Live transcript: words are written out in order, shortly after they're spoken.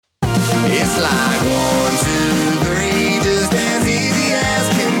It's like 1, 2, 3, just as easy as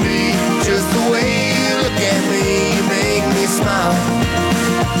can be. Just the way you look at me, you make me smile.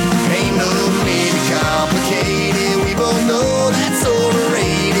 Ain't no need to complicate it. We both know that's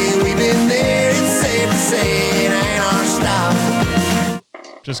overrated. We've been there, it's safe to say it ain't our style.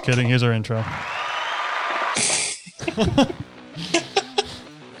 Just kidding. Here's our intro.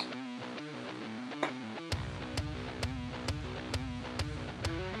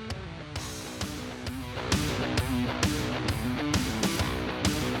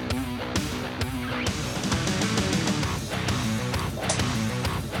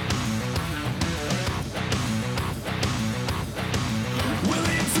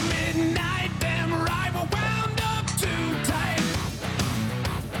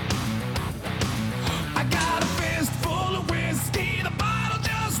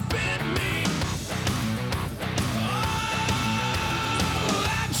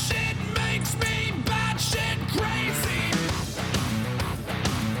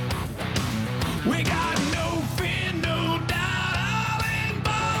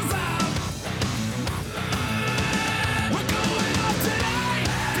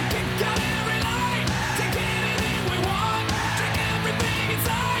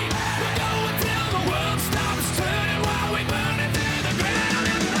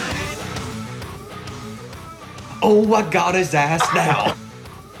 Oh, I got his ass now.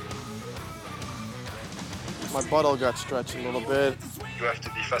 My butthole got stretched a little bit. You have to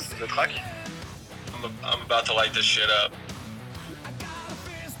be fast in the track. I'm about to light this shit up.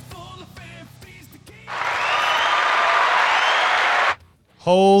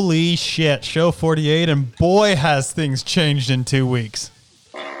 Holy shit. Show 48, and boy, has things changed in 2 weeks.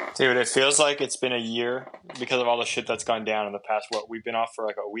 Dude, it feels like it's been a year because of all the shit that's gone down in the past. We've been off for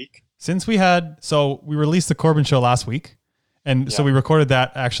like a week. Since we released the Corbin show last week. And so we recorded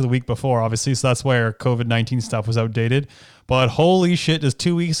that actually the week before, obviously. So that's why our COVID-19 stuff was outdated. But holy shit, does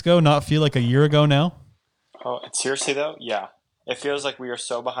 2 weeks ago not feel like a year ago now? Oh, seriously though? Yeah. It feels like we are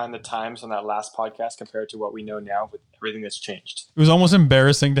so behind the times on that last podcast compared to what we know now with everything that's changed. It was almost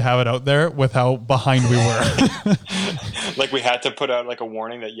embarrassing to have it out there with how behind we were. Like we had to put out like a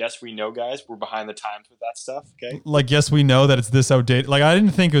warning that, yes, we know, guys, we're behind the times with that stuff. Okay. Like, yes, we know that it's this outdated. Like, I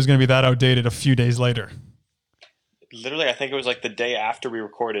didn't think it was going to be that outdated a few days later. Literally, I think it was like the day after we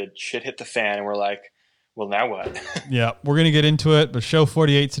recorded, shit hit the fan, and we're like, well, now what? Yeah, we're going to get into it. But show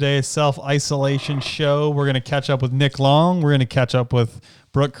 48 today is self-isolation show. We're going to catch up with Nick Long. We're going to catch up with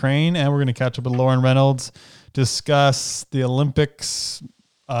Brooke Crane. And we're going to catch up with Lauren Reynolds. Discuss the Olympics.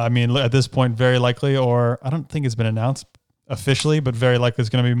 At this point, very likely, or I don't think it's been announced officially, but very likely it's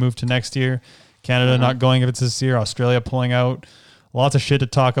going to be moved to next year. Canada not going if it's this year. Australia pulling out. Lots of shit to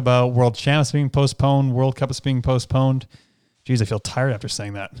talk about. World Champs being postponed. World Cup is being postponed. Jeez, I feel tired after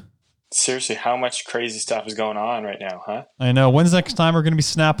saying that. Seriously, how much crazy stuff is going on right now, huh? I know. When's the next time we're going to be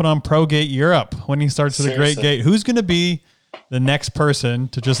snapping on ProGate Europe? When he starts with the Great Gate? Who's going to be the next person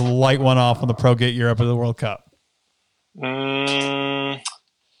to just light one off on the ProGate Europe of the World Cup? I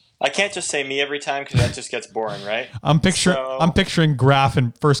can't just say me every time because that just gets boring, right? I'm picturing Graf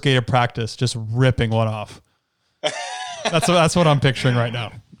in first gate of practice just ripping one off. That's what I'm picturing right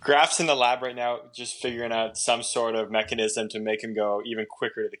now. Graf's in the lab right now, just figuring out some sort of mechanism to make him go even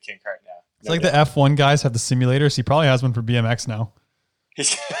quicker to the kink right now. It's like the F1 guys have the simulators. He probably has one for BMX now.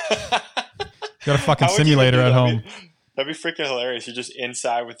 He's got a fucking simulator at home. That'd be freaking hilarious. You're just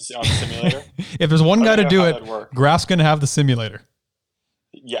inside with on the simulator. If there's one guy to do it, Graf's going to have the simulator.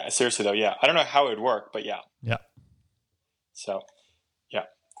 Yeah, seriously though. Yeah. I don't know how it would work, but yeah. Yeah. So, yeah.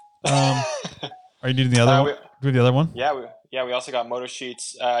 Are you doing the other one? Do the other one? Yeah, we also got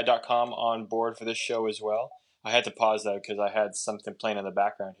motosheets.com on board for this show as well. I had to pause that because I had something playing in the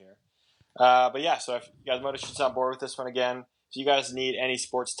background here. But yeah, so if you guys Motosheets on board with this one again, if you guys need any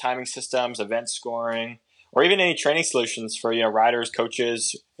sports timing systems, event scoring, or even any training solutions for riders,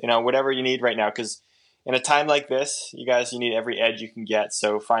 coaches, whatever you need right now, because in a time like this, you need every edge you can get.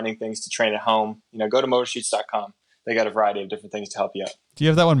 So finding things to train at home, go to motosheets.com. They got a variety of different things to help you out. Do you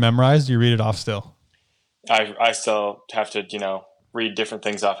have that one memorized? Do you read it off still? I still have to, read different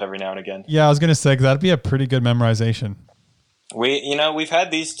things off every now and again. Yeah, I was going to say, because that'd be a pretty good memorization. We've had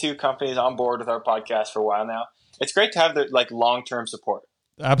these two companies on board with our podcast for a while now. It's great to have the long-term support.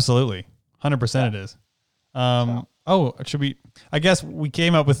 Absolutely. 100% it is. I guess we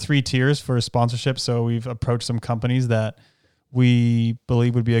came up with 3 tiers for sponsorship. So we've approached some companies that we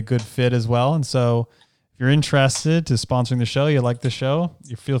believe would be a good fit as well. And so if you're interested to sponsoring the show, you like the show,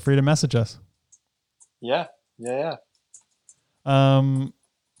 you feel free to message us. Yeah. But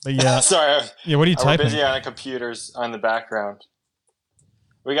yeah. Sorry. Yeah. What are you typing? We're busy on the computers on the background.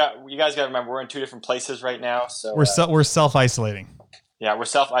 you guys got to remember we're in 2 different places right now. So We're self-isolating. yeah, we're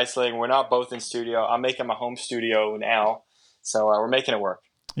self-isolating. We're not both in studio. I'm making my home studio now, so we're making it work.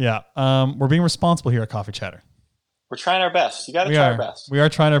 Yeah. We're being responsible here at Coffee Chatter. We're trying our best. You got to try our best. We are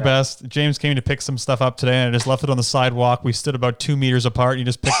trying our best. James came to pick some stuff up today, and I just left it on the sidewalk. We stood about 2 meters apart. And he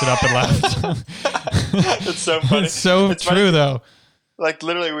just picked it up and left. It's so funny. It's so It's true, funny. though. Like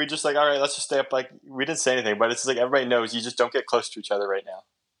literally, we just like, all right, let's just stay up. Like we didn't say anything, but it's like everybody knows you just don't get close to each other right now.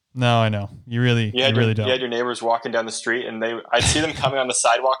 No, I know. You really don't. You had your neighbors walking down the street, and I'd see them coming on the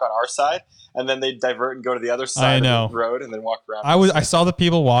sidewalk on our side, and then they'd divert and go to the other side of the road, and then walk around. I saw the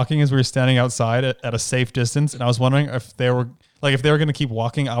people walking as we were standing outside at a safe distance, and I was wondering if they were going to keep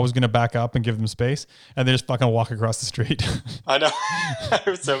walking, I was going to back up and give them space, and they just fucking walk across the street. I know. It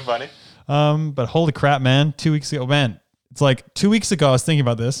was so funny. But holy crap, man! 2 weeks ago, man, it's like 2 weeks ago. I was thinking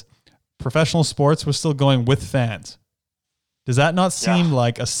about this. Professional sports was still going with fans. Does that not seem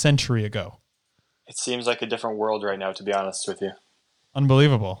like a century ago? It seems like a different world right now, to be honest with you.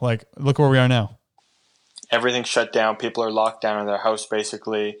 Unbelievable. Like, look where we are now. Everything's shut down. People are locked down in their house,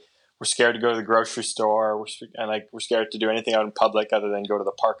 basically. We're scared to go to the grocery store. We're scared to do anything out in public other than go to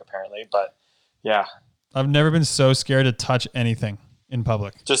the park, apparently. But, yeah. I've never been so scared to touch anything in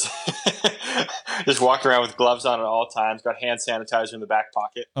public. Just walking around with gloves on at all times. Got hand sanitizer in the back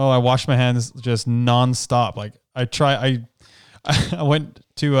pocket. Oh, I wash my hands just nonstop. Like, I went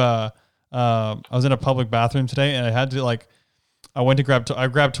to I was in a public bathroom today, and I had to I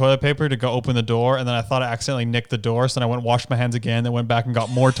grabbed toilet paper to go open the door, and then I thought I accidentally nicked the door, so then I went and washed my hands again, then went back and got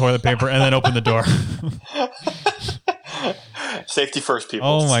more toilet paper, and then opened the door. Safety first, people.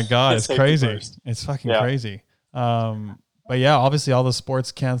 Oh my God, it's crazy. First. It's fucking crazy. But yeah, obviously all the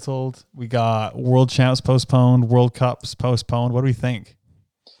sports canceled. We got World Champs postponed, World Cups postponed. What do we think?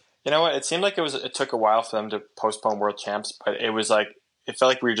 You know what? It seemed like it took a while for them to postpone World Champs, but it felt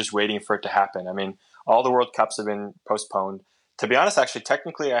like we were just waiting for it to happen. I mean, all the World Cups have been postponed. To be honest, actually,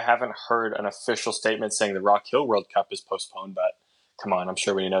 technically, I haven't heard an official statement saying the Rock Hill World Cup is postponed, but come on, I'm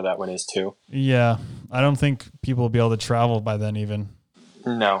sure we know that one is too. Yeah, I don't think people will be able to travel by then even.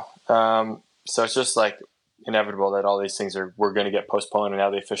 No. So it's just like inevitable that all these things we're going to get postponed, and now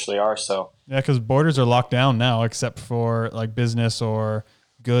they officially are. So yeah, because borders are locked down now, except for like business or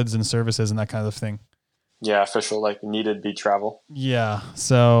goods and services and that kind of thing. Yeah, official like needed be travel. Yeah.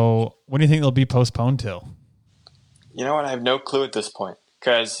 So when do you think they'll be postponed till? You know what? I have no clue at this point,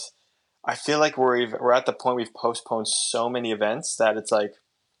 because I feel like we're at the point we've postponed so many events that it's like,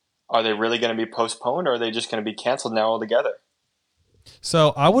 are they really going to be postponed, or are they just going to be canceled now altogether?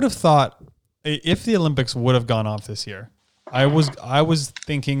 So I would have thought if the Olympics would have gone off this year, I was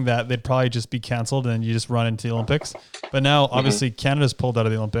thinking that they'd probably just be canceled and you just run into the Olympics. But now obviously Canada's pulled out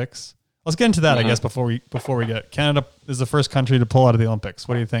of the Olympics. Let's get into that, I guess, before we get Canada is the first country to pull out of the Olympics.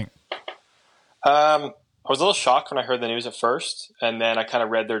 What do you think? I was a little shocked when I heard the news at first, and then I kind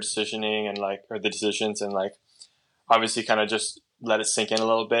of read their decisioning or the decisions, and obviously kind of just let it sink in a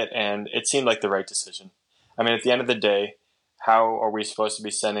little bit, and it seemed like the right decision. I mean, at the end of the day, how are we supposed to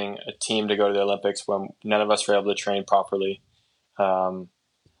be sending a team to go to the Olympics when none of us are able to train properly? I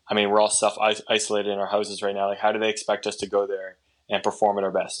mean, we're all self-isolated in our houses right now. Like, how do they expect us to go there and perform at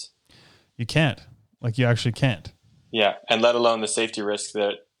our best? You can't. Like, you actually can't. Yeah, and let alone the safety risk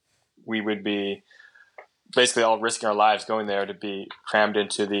that we would be basically all risking our lives going there to be crammed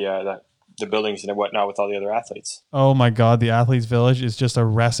into the buildings and whatnot with all the other athletes. Oh my God, the athletes' village is just a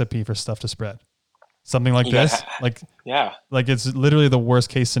recipe for stuff to spread. Something like this, like it's literally the worst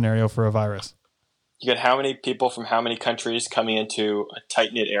case scenario for a virus. You get how many people from how many countries coming into a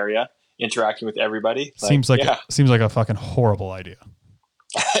tight knit area, interacting with everybody? Seems like a fucking horrible idea.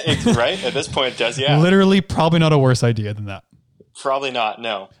 Right? At this point, it does, yeah. Literally, probably not a worse idea than that. Probably not,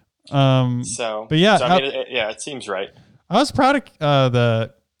 no. But yeah, it seems right. I was proud of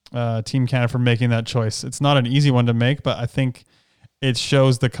the Team Canada for making that choice. It's not an easy one to make, but I think it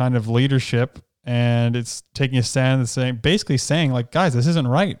shows the kind of leadership, and it's taking a stand and basically saying, like, guys, this isn't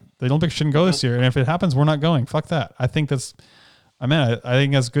right. The Olympics shouldn't go this year, and if it happens, we're not going. Fuck that. I think that's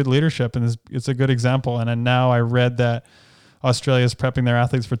good leadership, and it's a good example. And then now I read that Australia is prepping their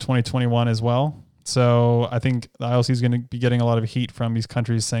athletes for 2021 as well. So I think the IOC is going to be getting a lot of heat from these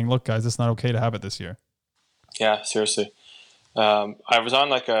countries saying, look, guys, it's not okay to have it this year. Yeah, seriously. I was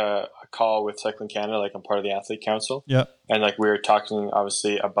on a call with Cycling Canada, I'm part of the Athlete Council. Yeah. And we were talking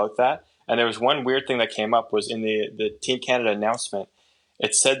obviously about that. And there was one weird thing that came up was in the Team Canada announcement.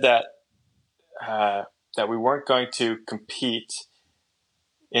 It said that we weren't going to compete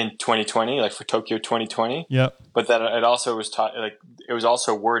in 2020, for Tokyo 2020. Yeah. But that it also was it was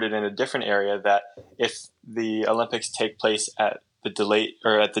also worded in a different area that if the Olympics take place at the delay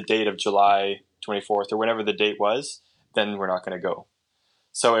or at the date of July 24th or whenever the date was, then we're not going to go.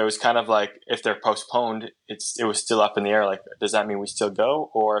 So it was kind of like if they're postponed, it was still up in the air. Like, does that mean we still go?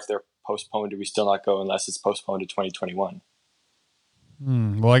 Or if they're postponed, do we still not go unless it's postponed to 2021?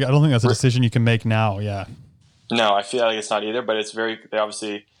 Well, I don't think that's a decision you can make now. Yeah. No, I feel like it's not either, but it's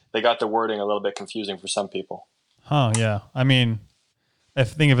they got the wording a little bit confusing for some people. Huh. Yeah. I mean,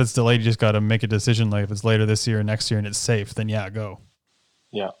 if it's delayed, you just got to make a decision. Like if it's later this year or next year and it's safe, then yeah, go.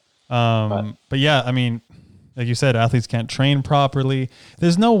 Yeah. But yeah, I mean, like you said, athletes can't train properly.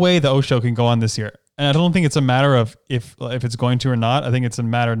 There's no way the O show can go on this year. And I don't think it's a matter of if it's going to or not. I think it's a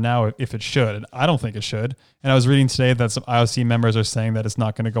matter now if it should. And I don't think it should. And I was reading today that some IOC members are saying that it's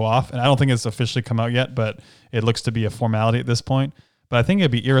not going to go off. And I don't think it's officially come out yet, but it looks to be a formality at this point. But I think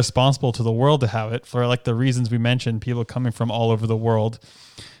it'd be irresponsible to the world to have it for like the reasons we mentioned, people coming from all over the world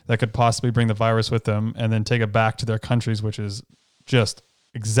that could possibly bring the virus with them and then take it back to their countries, which is just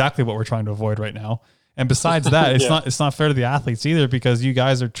exactly what we're trying to avoid right now. And besides that, it's not fair to the athletes either, because you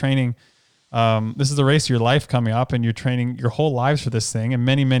guys are training. This is the race of your life coming up, and you're training your whole lives for this thing and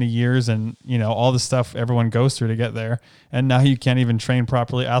many, many years, and all the stuff everyone goes through to get there. And now you can't even train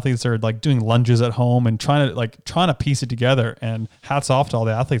properly. Athletes are like doing lunges at home and trying to piece it together. And hats off to all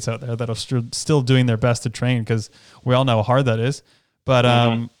the athletes out there that are still doing their best to train, because we all know how hard that is. But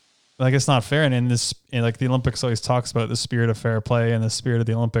like, it's not fair. And like the Olympics always talks about the spirit of fair play and the spirit of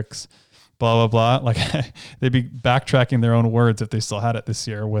the Olympics. Blah, blah, blah. Like they'd be backtracking their own words if they still had it this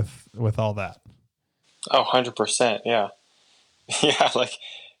year with all that. Oh, 100%. Yeah. Yeah. Like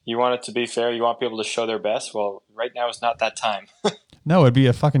you want it to be fair. You want people to show their best. Well, right now is not that time. No, it'd be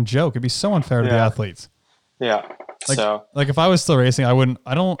a fucking joke. It'd be so unfair to the athletes. Yeah. Like if I was still racing,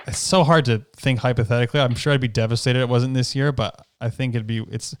 it's so hard to think hypothetically. I'm sure I'd be devastated it wasn't this year, but I think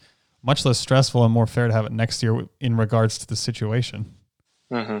it's much less stressful and more fair to have it next year in regards to the situation.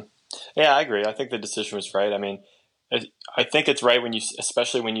 Mm-hmm. Yeah, I agree. I think the decision was right. I mean, I think it's right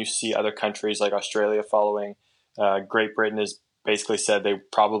especially when you see other countries like Australia following. Great Britain has basically said they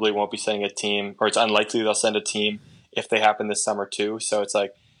probably won't be sending a team, or it's unlikely they'll send a team if they happen this summer too. So it's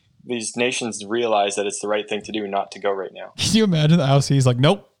like these nations realize that it's the right thing to do not to go right now. Can you imagine the IOC is like,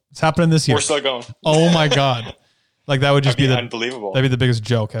 nope, it's happening this year. We're still going. Oh my God. Like that would just be unbelievable. That'd be the biggest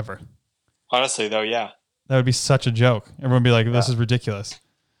joke ever. Honestly though, yeah. That would be such a joke. Everyone would be like, this is ridiculous.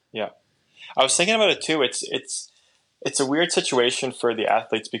 Yeah. I was thinking about it too. It's a weird situation for the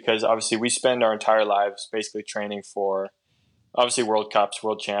athletes, because obviously we spend our entire lives basically training for obviously World Cups,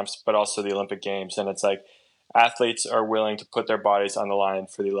 World Champs, but also the Olympic Games. And it's like athletes are willing to put their bodies on the line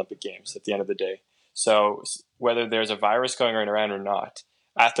for the Olympic Games at the end of the day. So whether there's a virus going around or not,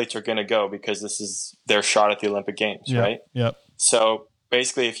 athletes are going to go because this is their shot at the Olympic Games, right? Yep. So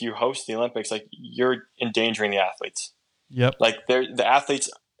basically if you host the Olympics, like you're endangering the athletes. Yep. Like the athletes,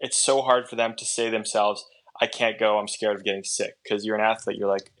 it's so hard for them to say themselves, I can't go, I'm scared of getting sick. Because you're an athlete, you're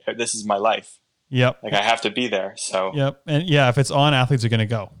like, this is my life. Yep. Like I have to be there. So yep. And yeah, if it's on, athletes are going to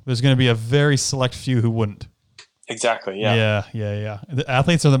go. There's going to be a very select few who wouldn't. Exactly. Yeah. Yeah. The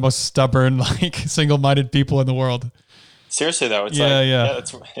athletes are the most stubborn, like single-minded people in the world. Seriously though, it's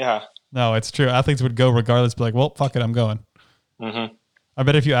yeah. No, it's true. Athletes would go regardless. Be like, well, fuck it, I'm going. Mm-hmm. I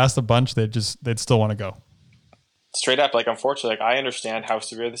bet if you asked a bunch, they'd still want to go. Straight up, like unfortunately, like I understand how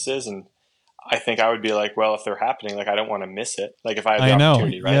severe this is, and I think I would be like, well, if they're happening, like I don't want to miss it. Like if I have the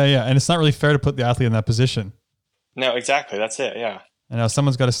opportunity, right? Yeah, and it's not really fair to put the athlete in that position. No, exactly. That's it. Yeah. And now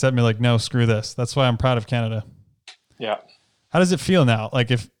someone's got to step me like, no, screw this. That's why I'm proud of Canada. Yeah. How does it feel now? Like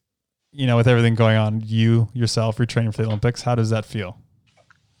if with everything going on, you yourself, you're training for the Olympics. How does that feel?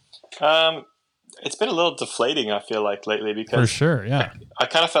 It's been a little deflating, I feel like, lately, because for sure, yeah. I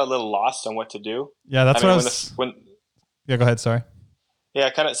kind of felt a little lost on what to do. Yeah, that's yeah, go ahead. Sorry.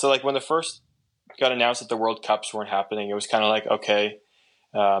 Yeah, kind of. So like when the first got announced that the World Cups weren't happening, it was kind of like, okay,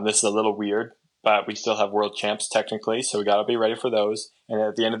 this is a little weird, but we still have World Champs technically, so we got to be ready for those. And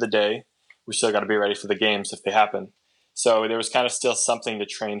at the end of the day, we still got to be ready for the games if they happen. So there was kind of still something to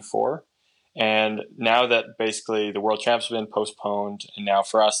train for. And now that basically the World Champs have been postponed, and now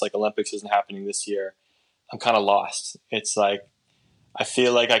for us, like Olympics isn't happening this year, I'm kind of lost. It's like I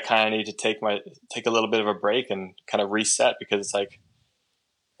feel like I kind of need to take a little bit of a break and kind of reset, because it's like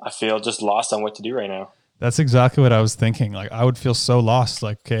I feel just lost on what to do right now. That's exactly what I was thinking. Like I would feel so lost.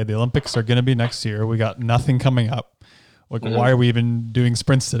 Like, okay, the Olympics are going to be next year. We got nothing coming up. Like, why are we even doing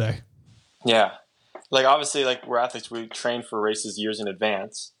sprints today? Yeah. Like obviously, like we're athletes, we train for races years in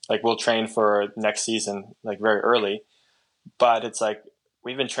advance. Like we'll train for next season, like very early, but it's like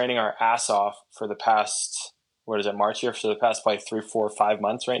we've been training our ass off for the past, March here? So the past probably 3, 4, 5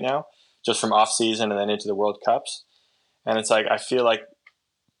 months right now, just from off season and then into the World Cups. And it's like, I feel like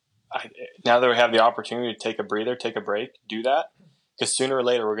now that we have the opportunity to take a breather, take a break, do that, because sooner or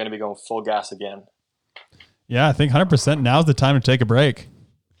later we're going to be going full gas again. Yeah, I think 100% now's the time to take a break.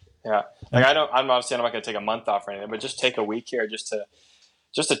 Yeah, like I'm not going to take a month off or anything, but just take a week here just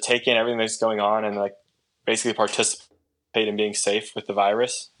to take in everything that's going on and like basically participate in being safe with the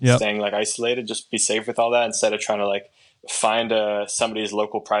virus, staying like isolated. Just be safe with all that instead of trying to like find somebody's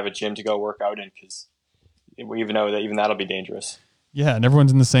local private gym to go work out in, because we even know that even that'll be dangerous. Yeah, and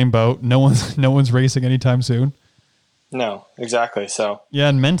everyone's in the same boat. No one's racing anytime soon. No, exactly. So yeah,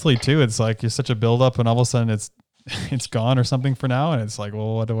 and mentally too, it's like you're such a buildup, and all of a sudden it's gone or something for now, and it's like,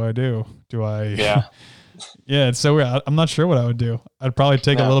 well, what do I do? Do I? Yeah, yeah. It's so weird. I'm not sure what I would do. I'd probably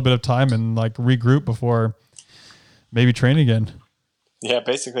take a little bit of time and like regroup before maybe train again. Yeah,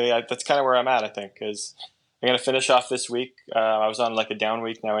 basically, that's kind of where I'm at. I think because I'm gonna finish off this week. I was on like a down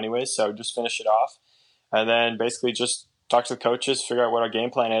week now, anyways, so just finish it off, and then basically just talk to the coaches, figure out what our game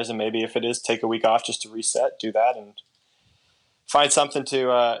plan is, and maybe if it is take a week off just to reset, do that, and find something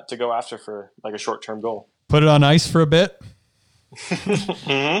to go after for like a short-term goal. Put it on ice for a bit.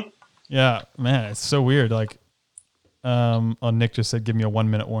 Mm-hmm. Yeah, man, it's so weird. Like, Nick just said, give me a 1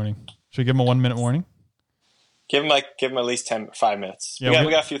 minute warning. Should we give him a 1 minute warning? Give him at least 5 minutes. Yeah,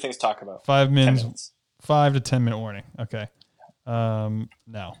 we got a few things to talk about. 5 minutes. 5 to 10 minute warning. Okay.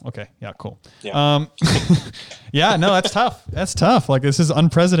 Now. Okay. Yeah, cool. Yeah. Yeah, no, that's tough. That's tough. Like, this is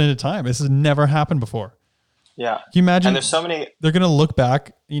unprecedented time. This has never happened before. Yeah. Can you imagine? And there's so many. They're going to look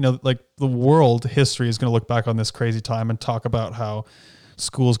back, like the world history is going to look back on this crazy time and talk about how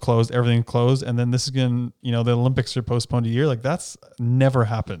schools closed, everything closed. And then this is going to, the Olympics are postponed a year. Like, that's never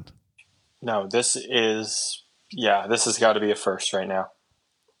happened. No, this has got to be a first right now.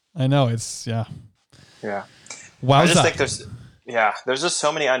 I know. It's, yeah. Yeah. Wow. I just think there's just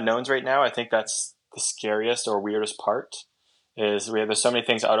so many unknowns right now. I think that's the scariest or weirdest part is there's so many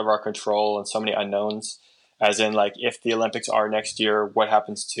things out of our control and so many unknowns, as in like, if the Olympics are next year, what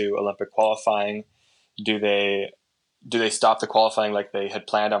happens to Olympic qualifying? Do they stop the qualifying like they had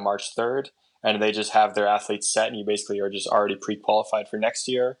planned on March 3rd and they just have their athletes set and you basically are just already pre-qualified for next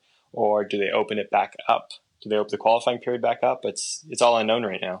year? Or do they open it back up? Do they open the qualifying period back up? It's all unknown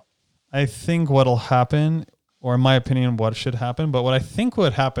right now. I think what'll happen, or in my opinion, what should happen, but what I think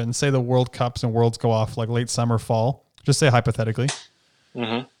would happen, say the World Cups and Worlds go off like late summer, fall, just say hypothetically,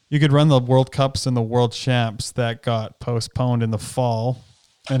 mm-hmm. You could run the World Cups and the World Champs that got postponed in the fall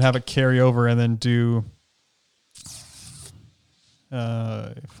and have it carry over and then do,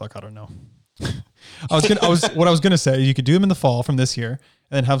 I don't know. What I was going to say, you could do them in the fall from this year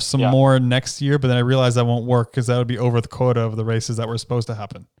and then have some more next year, but then I realized that won't work because that would be over the quota of the races that were supposed to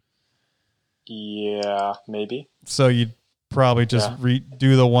happen. Yeah, maybe. So you'd probably just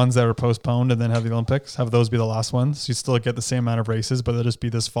redo the ones that were postponed and then have the Olympics, have those be the last ones. You still get the same amount of races, but they'll just be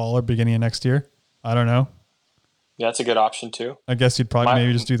this fall or beginning of next year. I don't know. Yeah, that's a good option too. I guess you'd probably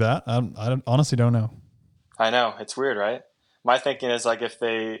maybe just do that. I honestly don't know. I know. It's weird, right? My thinking is like if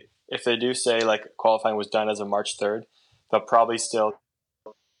they do say like qualifying was done as of March 3rd, they'll probably still,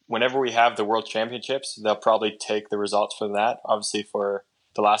 whenever we have the World Championships, they'll probably take the results from that, obviously for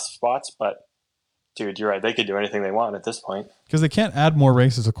the last spots, but dude, you're right. They could do anything they want at this point. Because they can't add more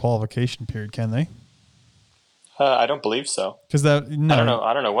races a qualification period, can they? I don't believe so. Because I don't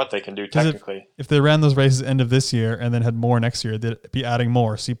know what they can do technically. If they ran those races end of this year and then had more next year, they'd be adding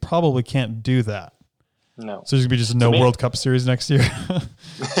more. So you probably can't do that. No. So there's gonna be just no World Cup series next year.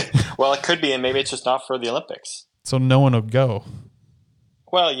 Well, it could be, and maybe it's just not for the Olympics. So no one will go.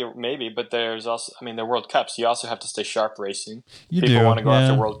 Well, maybe, but there's also, they're World Cups. You also have to stay sharp racing. People want to go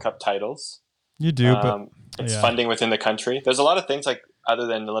after World Cup titles. You do, but it's funding within the country. There's a lot of things like other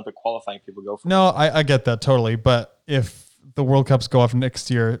than Olympic qualifying people go for. No, I get that totally. But if the World Cups go off next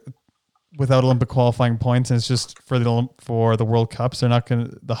year without Olympic qualifying points and it's just for the World Cups,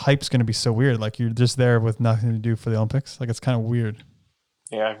 the hype's going to be so weird. Like you're just there with nothing to do for the Olympics. Like it's kind of weird.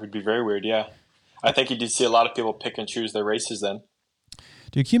 Yeah, it would be very weird. Yeah. I think you did see a lot of people pick and choose their races then.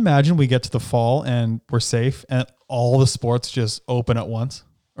 Dude, can you imagine we get to the fall and we're safe and all the sports just open at once?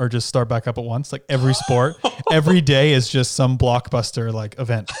 Or just start back up at once. Like every sport, every day is just some blockbuster like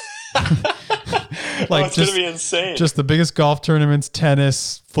event. Like it's gonna be insane. Just the biggest golf tournaments,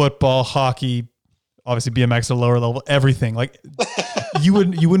 tennis, football, hockey, obviously BMX at a lower level, everything. Like you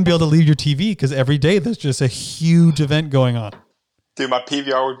wouldn't be able to leave your TV because every day there's just a huge event going on. Dude, my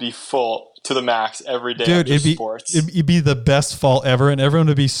PVR would be full to the max every day. Dude, sports. It'd be the best fall ever, and everyone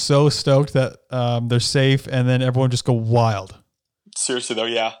would be so stoked that they're safe, and then everyone would just go wild. Seriously though,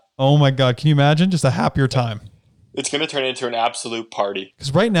 yeah. Oh my God. Can you imagine? Just a happier time. It's going to turn into an absolute party.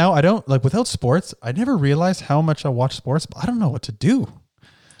 Because right now, I don't like without sports. I never realized how much I watch sports, but I don't know what to do.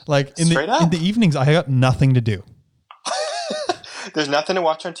 Like in the evenings, I got nothing to do. There's nothing to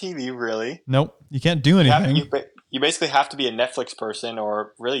watch on TV, really. Nope, you can't do anything. You basically have to be a Netflix person,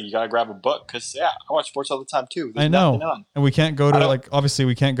 or really, you got to grab a book. Because I watch sports all the time too. There's I know, nothing on. And we can't go to obviously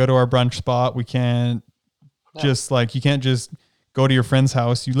we can't go to our brunch spot. We can't you can't just go to your friend's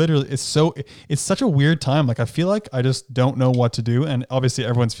house. You literally, it's such a weird time. Like I feel like I just don't know what to do, and obviously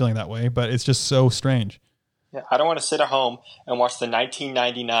everyone's feeling that way, but it's just so strange. Yeah, I don't want to sit at home and watch the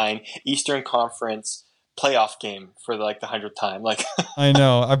 1999 Eastern Conference playoff game for the 100th time. I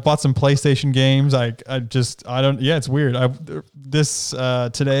know. I bought some PlayStation games. It's weird.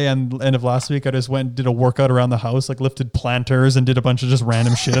 Today and end of last week, I just went and did a workout around the house, lifted planters and did a bunch of just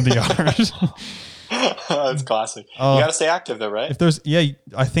random shit in the yard. That's classic. You got to stay active though, right?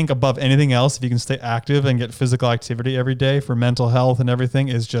 I think above anything else, if you can stay active and get physical activity every day for mental health and everything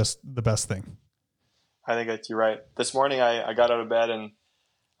is just the best thing. I think that you're right. This morning I got out of bed and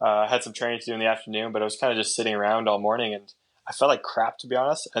had some training to do in the afternoon, but I was kind of just sitting around all morning and I felt like crap, to be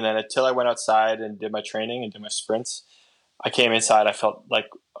honest. And then until I went outside and did my training and did my sprints, I came inside. I felt like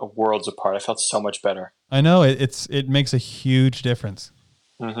worlds apart. I felt so much better. I know it makes a huge difference.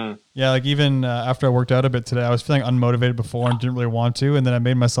 Mm-hmm. Yeah, even after I worked out a bit today, I was feeling unmotivated before and didn't really want to, and then I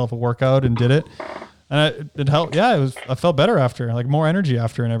made myself a workout and did it, and it helped. Yeah, I felt better after, more energy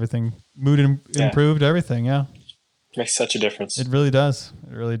after, and everything. Mood improved, everything. Yeah, makes such a difference. It really does.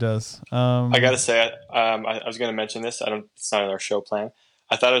 It really does. I gotta say, I was going to mention this. It's not in our show plan.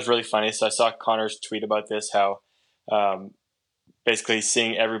 I thought it was really funny. So I saw Connor's tweet about this. How basically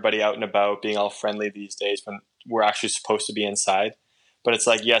seeing everybody out and about, being all friendly these days when we're actually supposed to be inside. But it's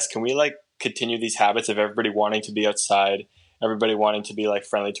yes, can we continue these habits of everybody wanting to be outside, everybody wanting to be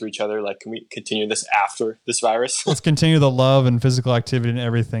friendly to each other? Can we continue this after this virus? Let's continue the love and physical activity and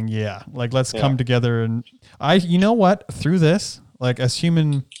everything. Yeah. Let's come together. And you know what, through this, as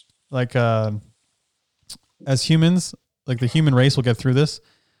humans, the human race will get through this.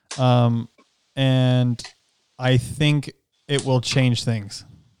 And I think it will change things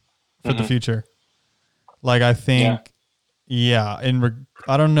for the future. I think,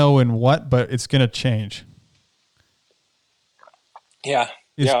 I don't know in what, but it's going to change. Yeah.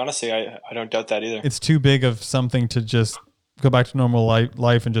 Honestly, I don't doubt that either. It's too big of something to just go back to normal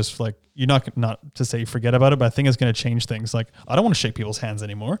life and just you're not to say forget about it, but I think it's going to change things. I don't want to shake people's hands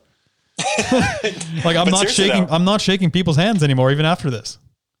anymore. I'm not shaking people's hands anymore, even after this.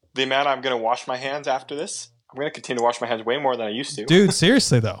 The amount I'm going to wash my hands after this, I'm going to continue to wash my hands way more than I used to. Dude,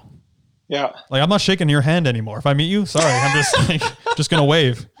 seriously though. Yeah. I'm not shaking your hand anymore. If I meet you, sorry. I'm just just going to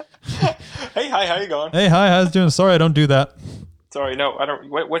wave. Hey, hi, how you going? Hey, hi, how's it doing? Sorry, I don't do that. Sorry, no, I don't.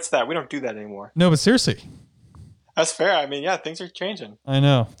 What's that? We don't do that anymore. No, but seriously. That's fair. I mean, things are changing. I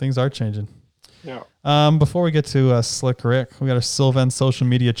know. Things are changing. Yeah. Before we get to Slick Rick, we got our Sylvan social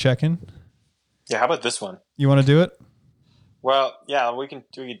media check-in. Yeah, how about this one? You want to do it? Well, yeah, we can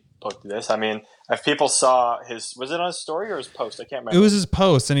both do this. I mean, if people saw was it on his story or his post? I can't remember. It was his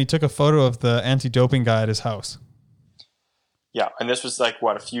post, and he took a photo of the anti-doping guy at his house. Yeah, and this was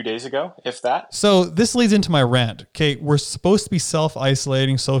a few days ago, if that. So this leads into my rant. Okay, we're supposed to be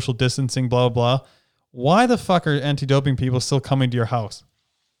self-isolating, social distancing, blah, blah, blah. Why the fuck are anti-doping people still coming to your house?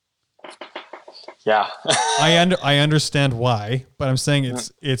 Yeah. I understand why, but I'm saying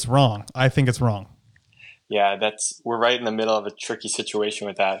it's wrong. I think it's wrong. Yeah, we're right in the middle of a tricky situation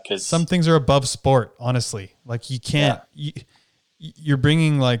with that because some things are above sport, honestly. You can't. Yeah. You're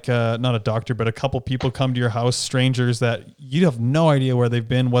bringing not a doctor, but a couple people come to your house, strangers that you have no idea where they've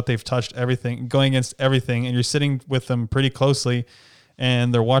been, what they've touched, everything, going against everything, and you're sitting with them pretty closely,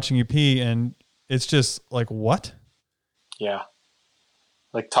 and they're watching you pee, and it's just what? Yeah.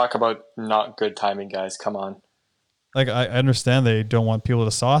 Talk about not good timing, guys. Come on. I understand they don't want people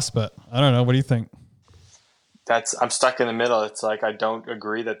to sauce, but I don't know. What do you think? I'm stuck in the middle. It's I don't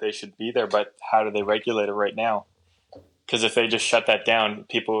agree that they should be there, but how do they regulate it right now? Because if they just shut that down,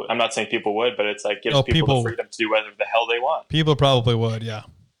 I'm not saying people would, but it's gives people the freedom to do whatever the hell they want. People probably would, yeah.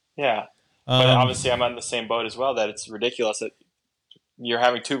 Yeah. But obviously I'm on the same boat as well, that it's ridiculous that you're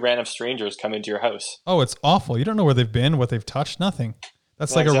having two random strangers come into your house. Oh, it's awful. You don't know where they've been, what they've touched, nothing.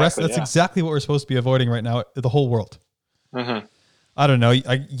 That's exactly what we're supposed to be avoiding right now, the whole world. Mm-hmm. I don't know.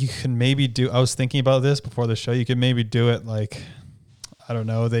 You can maybe I was thinking about this before the show. You could maybe do it I don't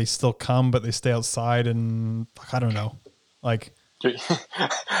know. They still come, but they stay outside and I don't know. They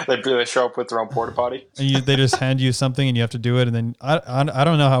show up with their own porta potty. And they just hand you something and you have to do it. And then I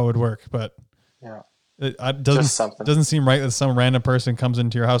don't know how it would work, but yeah, It Just something. doesn't seem right that some random person comes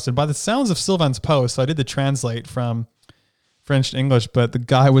into your house. And by the sounds of Sylvan's post, so I did the translate from French to English, but the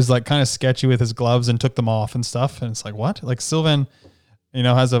guy was like kind of sketchy with his gloves and took them off and stuff. And it's like, what? Like Sylvan,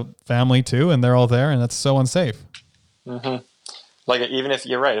 has a family too, and they're all there, and that's so unsafe. Mm-hmm. Like, even if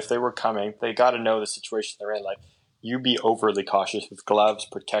you're right, if they were coming, they got to know the situation they're in. Like, you be overly cautious with gloves,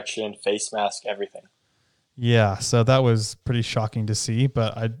 protection, face mask, everything. Yeah, so that was pretty shocking to see,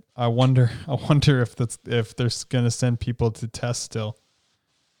 but I wonder if they're going to send people to test still.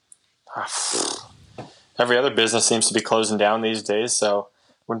 Every other business seems to be closing down these days, so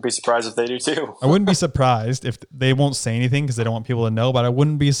wouldn't be surprised if they do too. I wouldn't be surprised if they won't say anything because they don't want people to know, but I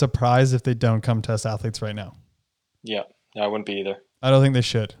wouldn't be surprised if they don't come test athletes right now. Yeah, I wouldn't be either. I don't think they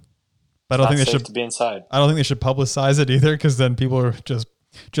should. But I don't think they should to be inside. I don't think they should publicize it either, because then people are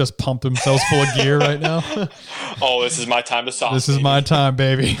just pump themselves full of gear right now. Oh, this is my time to sauce. This is my time,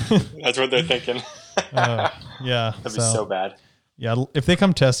 baby. That's what they're thinking. Yeah. That'd be so bad. Yeah, if they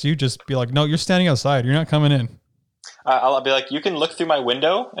come test you, just be like, no, you're standing outside. You're not coming in. I'll be like, you can look through my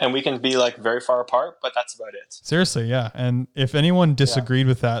window and we can be like very far apart, but that's about it. Seriously, yeah. And if anyone disagreed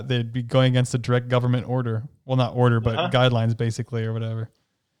with that, they'd be going against the direct government order. Well, not order, but guidelines basically or whatever.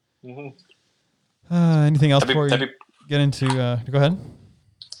 Mm-hmm. Anything else before you get into, go ahead.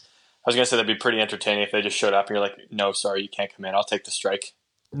 I was going to say that'd be pretty entertaining if they just showed up and you're like, no, sorry, you can't come in. I'll take the strike.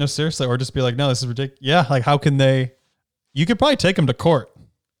 No, seriously. Or just be like, no, this is ridiculous. Yeah, like how can they? You could probably take them to court.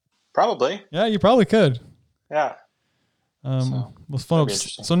 Probably. Yeah, you probably could. Yeah. Well,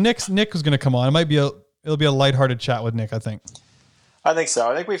 folks. So Nick was going to come on. It'll be a lighthearted chat with Nick, I think. I think so.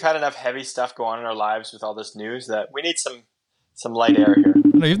 I think we've had enough heavy stuff go on in our lives with all this news that we need some light air here.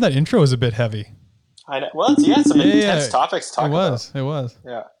 No, even that intro is a bit heavy. I know. Well, some intense topics to talk about. It was.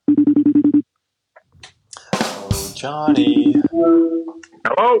 Yeah. Oh, Johnny.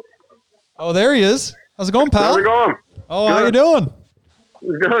 Hello. Oh, there he is. How's it going, pal? How's it going? Oh, how you doing?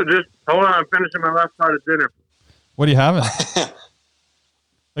 Good. Just hold on. I'm finishing my last part of dinner. What are you having?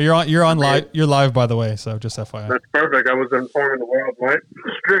 You're on live. You're live, by the way. So just FYI. That's perfect. I was informing the world, right?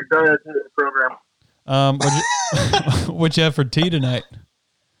 Strict dietary program. What'd you have for tea tonight?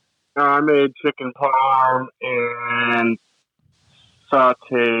 I made chicken parm and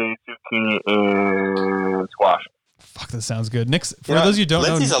sauté zucchini and squash. Fuck, that sounds good. Nick's, for those of you who don't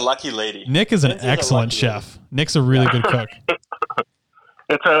Lindsay's know, a lucky lady. Nick is an excellent chef. Nick's a really good cook.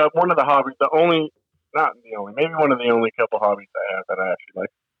 It's one of the hobbies, not the only, maybe one of the only couple hobbies I have that I actually like.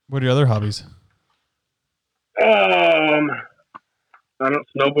 What are your other hobbies? I don't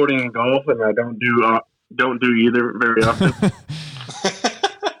snowboarding and golf, and I don't do either very often.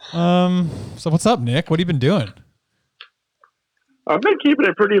 So what's up, Nick? What have you been doing? I've been keeping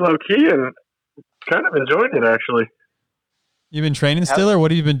it pretty low key and kind of enjoying it, actually. You've been training still, or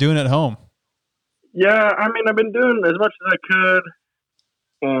what have you been doing at home? Yeah, I mean, I've been doing as much as I could,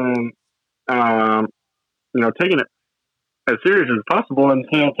 and taking it as serious as possible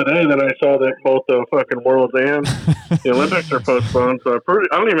until today. That I saw that both the fucking Worlds and the Olympics are postponed. So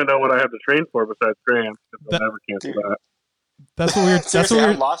I don't even know what I have to train for besides Grand, because I'll never cancel that. That's what we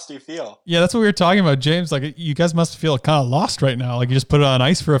were. How lost do you feel? Yeah, that's what we were talking about, James. Like, you guys must feel kind of lost right now. Like, you just put it on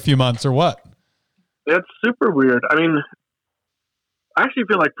ice for a few months, or what? It's super weird. I mean, I actually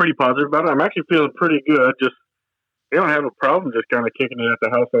feel like pretty positive about it. I'm actually feeling pretty good. Just, I don't have a problem just kind of kicking it at the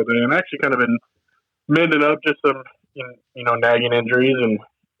house all day. And actually kind of been mending up just some, nagging injuries and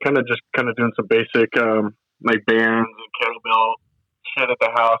kind of doing some basic, like bands and kettlebell shit at the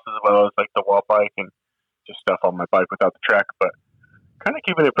house, as well as like the wall bike and just stuff on my bike without the track. But kind of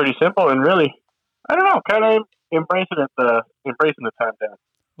keeping it pretty simple and really, I don't know, kind of embracing the time down.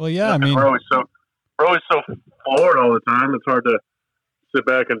 Well, yeah, I mean, we're always so forward all the time. It's hard to sit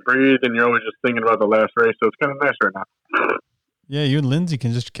back and breathe, and you're always just thinking about the last race. So it's kind of nice right now. Yeah, you and Lindsay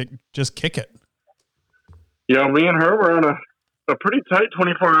can just kick it. Yeah, me and her were on a pretty tight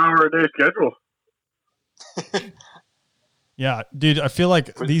 24-hour-a-day schedule. Yeah, dude, I feel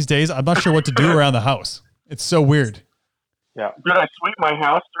like these days I'm not sure what to do around the house. It's so weird. Yeah. Dude, I sweep my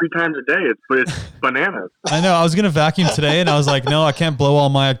house 3 times a day. It's bananas. I know. I was going to vacuum today, and I was like, no, I can't blow all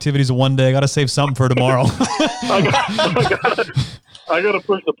my activities in one day. I got to save something for tomorrow. I got to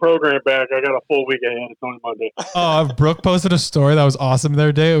push the program back. I got a full week ahead. It's only Monday. Oh, Brooke posted a story that was awesome the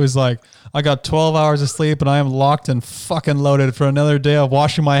other day. It was like, I got 12 hours of sleep, and I am locked and fucking loaded for another day of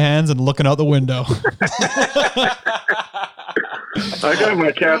washing my hands and looking out the window. I got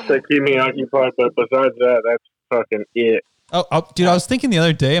my cats that keep me occupied, but besides that, that's fucking it. Oh, dude, I was thinking the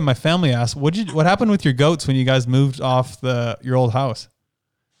other day, and my family asked, what happened with your goats when you guys moved off your old house?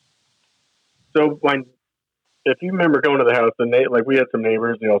 So if you remember going to the house, we had some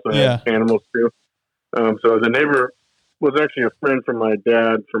neighbors. They also had animals too. So the neighbor was actually a friend from my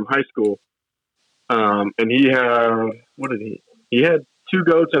dad from high school. And he had, he had 2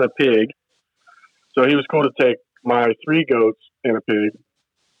 goats and a pig. So he was cool to take my 3 goats and a pig.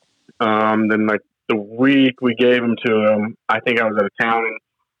 Then like the week we gave them to him, I think I was out of town, and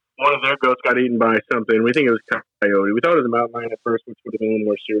one of their goats got eaten by something. We think it was coyote. We thought it was a mountain lion at first, which would have been a little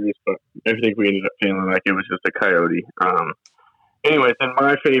more serious, but I think we ended up feeling like it was just a coyote. Anyways, then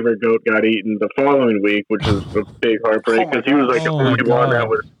my favorite goat got eaten the following week, which was a big heartbreak because he was like the only one that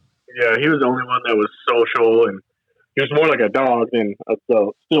was, he was the only one that was social, and he was more like a dog than a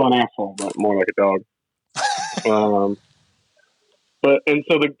goat. Still an asshole, but more like a dog.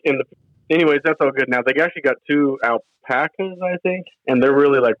 Anyways, that's all good. Now they actually got 2 alpacas, I think, and they're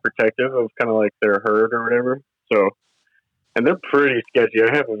really like protective of kind of like their herd or whatever. So, and they're pretty sketchy.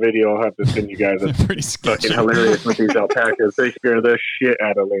 I have a video I'll have to send you guys. It's pretty sketchy. Fucking hilarious with these alpacas. They scare the shit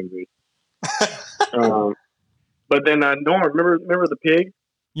out of Lindsay. But then Norm, remember the pig?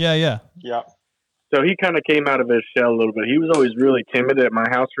 Yeah. So he kind of came out of his shell a little bit. He was always really timid at my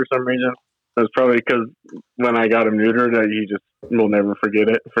house for some reason. It was probably because when I got him neutered, he just will never forgive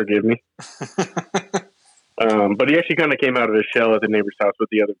me. But he actually kind of came out of his shell at the neighbor's house with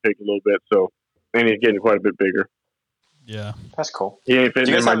the other pig a little bit. So, and he's getting quite a bit bigger. Yeah, that's cool. He ain't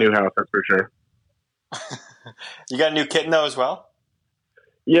fitting in my new house, that's for sure. You got a new kitten though as well?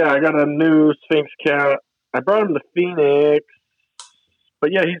 Yeah, I got a new Sphinx cat. I brought him to Phoenix,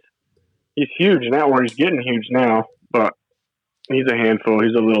 but yeah, he's huge now. Or he's getting huge now, but he's a handful.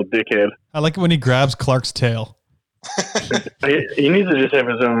 He's a little dickhead. I like it when he grabs Clark's tail. He needs to just have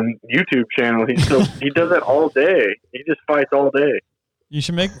his own YouTube channel. He does that all day. He just fights all day. You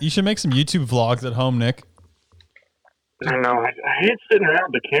should make some YouTube vlogs at home, Nick. I know. I hate sitting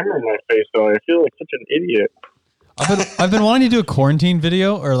around with the camera in my face, though. I feel like such an idiot. I've been wanting to do a quarantine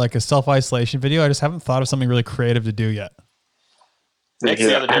video or like a self-isolation video. I just haven't thought of something really creative to do yet. Nick's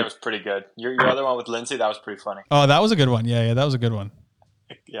the other day was pretty good. Your other one with Lindsay, that was pretty funny. Oh, that was a good one. Yeah, that was a good one.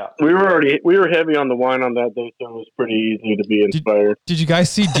 Yeah. We were heavy on the wine on that day, so it was pretty easy to be inspired. Did you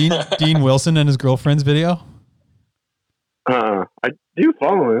guys see Dean Wilson and his girlfriend's video? I do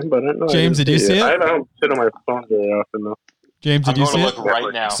follow him, but I don't know. James, did you see it? I don't sit on my phone very often, though. James, did you see it?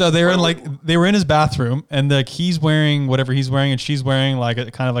 Right now. So they were in his bathroom, and he's wearing whatever he's wearing, and she's wearing like a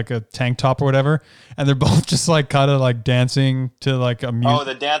kind of like a tank top or whatever, and they're both just like kind of like dancing to like a music. Oh,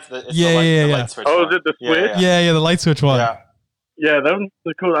 the dance. The light switch. Oh, is it the switch? Yeah, the light switch one. Yeah, that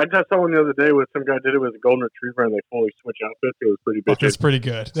was cool. I just saw one the other day where some guy did it with a golden retriever, and they fully switch outfits. It was pretty bitchy. That's pretty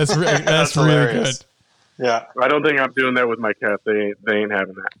good. That's really good. Yeah, I don't think I'm doing that with my cat. They ain't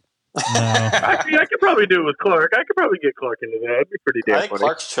having that. No. Actually, I could probably do it with Clark. I could probably get Clark into that. It'd be pretty damn funny.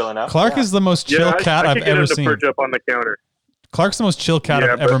 Clark's chilling out. Clark is the most chill cat I've ever seen. Perch up on the counter. Clark's the most chill cat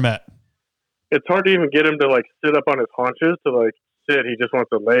I've ever met. It's hard to even get him to like sit up on his haunches to like sit. He just wants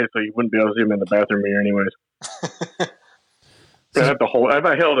to lay, so you wouldn't be able to see him in the bathroom mirror anyways. If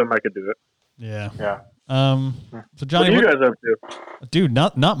I held him, I could do it. Yeah. So Johnny, what are you guys up to? Dude,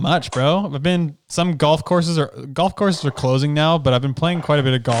 not much, bro. Some golf courses are closing now, but I've been playing quite a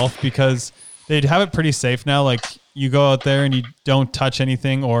bit of golf because they'd have it pretty safe now. Like you go out there and you don't touch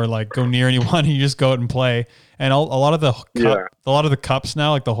anything or like go near anyone. And you just go out and play. And a lot of the cups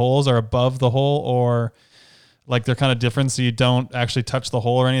now, like the holes are above the hole or like they're kind of different. So you don't actually touch the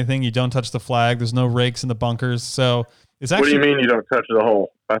hole or anything. You don't touch the flag. There's no rakes in the bunkers. So it's actually. What do you mean you don't touch the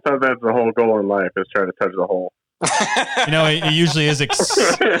hole? I thought that's the whole goal in life is trying to touch the hole. It usually is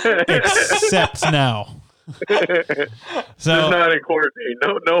except now. So it's not in quarantine.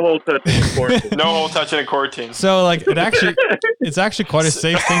 No hole touching in quarantine. No hole touching in quarantine. So like it's actually quite a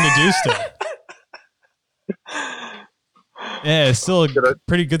safe thing to do still. Yeah, it's still a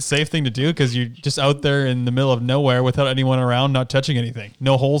pretty good safe thing to do because you're just out there in the middle of nowhere without anyone around, not touching anything.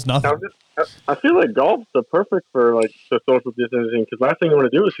 No holes, nothing. I feel like golf's the perfect for like the social distancing because last thing you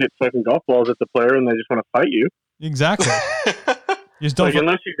want to do is hit fucking golf balls at the player and they just want to fight you. Exactly. You just don't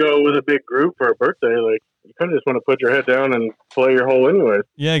unless you go with a big group for a birthday, like you kind of just want to put your head down and play your hole anyway.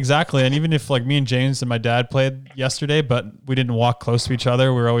 Yeah, exactly. And even if like me and James and my dad played yesterday, but we didn't walk close to each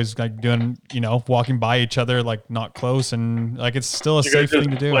other, we were always like doing, walking by each other, like not close, and like it's still a safe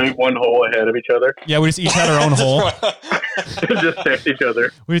thing to do. Play one hole ahead of each other. Yeah, we just each had our own hole. Just text each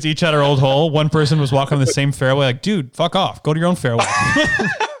other. We just each had our old hole. One person was walking on the same fairway. Like, dude, fuck off. Go to your own fairway.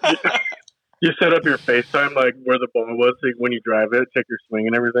 You set up your FaceTime like where the ball was so when you drive it, check your swing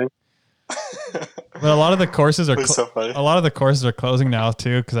and everything. But a lot of the courses are so funny. A lot of the courses are closing now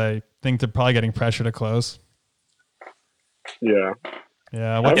too because I think they're probably getting pressure to close. Yeah.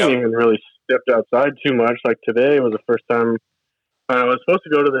 Yeah. I haven't even really stepped outside too much. Like today was the first time I was supposed to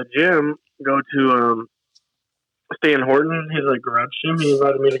go to the gym, stay in Horton. He's like garage gym. He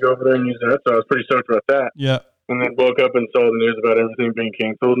invited me to go over there and use that, so I was pretty stoked about that. Yeah. And then woke up and saw the news about everything being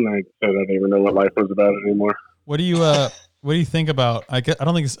canceled, and I said I didn't even know what life was about anymore. What do you think about? I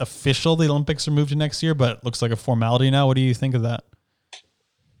don't think it's official. The Olympics are moved to next year, but it looks like a formality now. What do you think of that?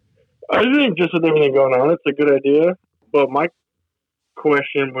 I think just with everything going on, it's a good idea. But my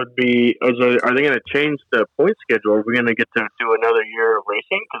question would be, are they going to change the point schedule? Are we going to get to do another year of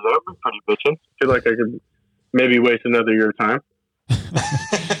racing? Because that would be pretty bitching. I feel like I could maybe waste another year of time.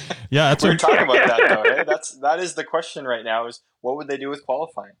 Yeah, that's We're talking about that though. Eh? That is the question right now: is what would they do with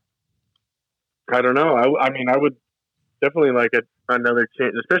qualifying? I don't know. I mean, I would definitely like another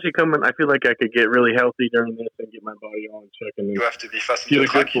change, especially coming. I feel like I could get really healthy during this and get my body all in check, and You have to be fast get a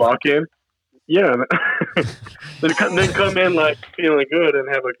good block in. Yeah, then come in like feeling good and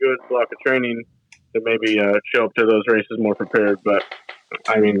have a good block of training to maybe show up to those races more prepared. But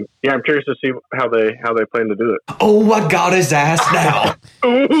I mean, yeah, I'm curious to see how they plan to do it. Oh, I got his ass now.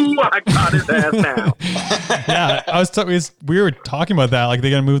 Ooh, I got his ass now. Yeah, we were talking about that. Like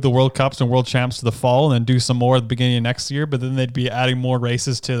they're gonna move the World Cups and World Champs to the fall, and then do some more at the beginning of next year. But then they'd be adding more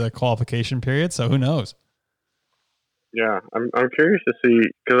races to the qualification period. So who knows? Yeah, I'm curious to see,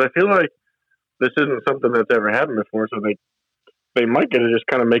 because I feel like this isn't something that's ever happened before. So they might get to just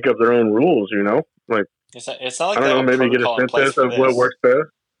kind of make up their own rules, you know? Like It's not like I don't know, maybe get a sense of what works best.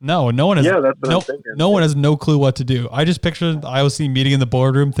 No one has. Yeah, that's what I'm thinking. No one has no clue what to do. I just pictured the IOC meeting in the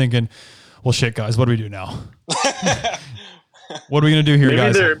boardroom, thinking, "Well, shit, guys, what do we do now? What are we gonna do here,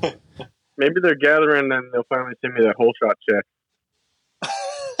 guys?" Maybe they're gathering, and they'll finally send me that whole shot check.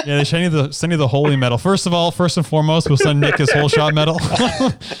 Yeah, they send you the holy medal. First and foremost, we'll send Nick his whole shot medal.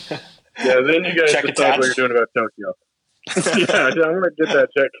 Yeah, then you guys Check decide what attached. you're doing about Tokyo. Yeah, I'm gonna get that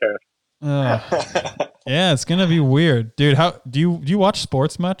check cash. Yeah, it's gonna be weird, dude. How do you watch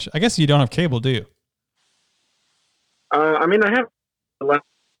sports much? I guess you don't have cable, do you? I mean, I have a lot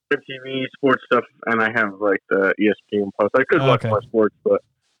of TV sports stuff, and I have like the ESPN Plus. I could watch my sports, but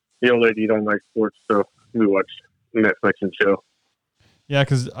the old lady don't like sports, so we watch Netflix and chill. Yeah,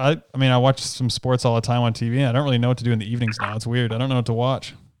 because I watch some sports all the time on TV, and I don't really know what to do in the evenings now. It's weird. I don't know what to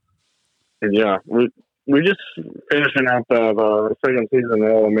watch. And yeah, we're just finishing out the second season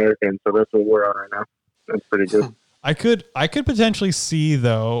of All American, so that's what we're on right now. That's pretty good. I could potentially see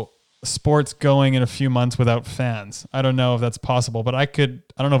though sports going in a few months without fans. I don't know if that's possible, but I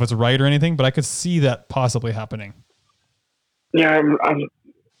don't know if it's right or anything, but I could see that possibly happening. Yeah,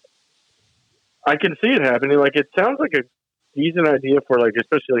 I can see it happening. Like, it sounds like a decent idea for, like,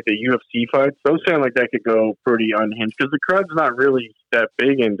 especially like the UFC fights. Those sound like that could go pretty unhinged because the crowd's not really that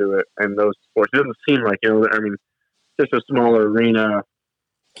big into it in those sports. It doesn't seem like, just a smaller arena.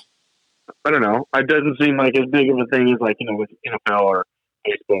 I don't know. It doesn't seem like as big of a thing as, like, with NFL or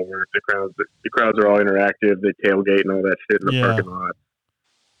baseball, where the crowds are all interactive, they tailgate and all that shit in the parking lot.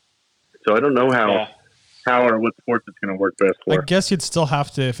 So I don't know how or what sports it's going to work best for. I guess you'd still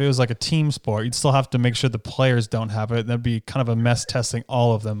have to, if it was like a team sport, you'd still have to make sure the players don't have it. That'd be kind of a mess testing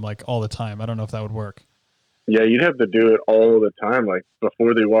all of them, like all the time. I don't know if that would work. Yeah, you'd have to do it all the time, like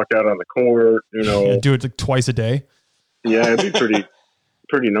before they walk out on the court, do it like twice a day. Yeah, it'd be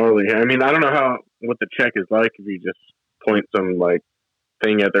pretty gnarly. I mean, I don't know what the check is like if you just point some like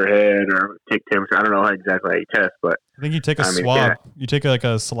thing at their head or take temperature. I don't know exactly how you test, but I think you take a swab. Yeah. You take like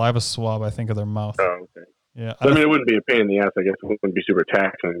a saliva swab, I think, of their mouth. Oh, okay. Yeah. I mean, it wouldn't be a pain in the ass. I guess it wouldn't be super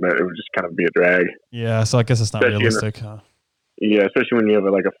taxing, but it would just kind of be a drag. Yeah, so I guess it's not realistic. Yeah, especially when you have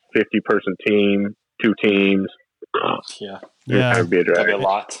like a 50-person team, 2 teams. Yeah. It would be a drag. That'd be a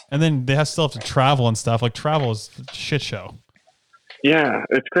lot. And then they still have to travel and stuff. Like, travel is a shit show. Yeah,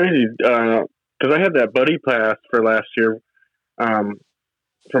 it's crazy. Because I had that buddy pass for last year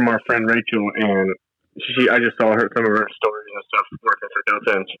from our friend Rachel, and I just saw some of her stories and stuff working for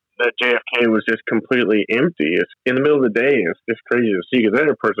Delta, and that JFK was just completely empty. It's in the middle of the day. It's just crazy to see because that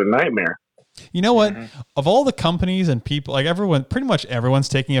airport's a nightmare. You know what? Of all the companies and people, like pretty much everyone's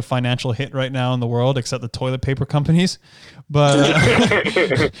taking a financial hit right now in the world, except the toilet paper companies. But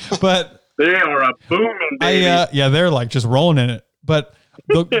but they are a booming, baby. They're like just rolling in it. But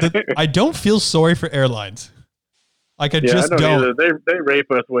I don't feel sorry for airlines. Like, I just don't. They rape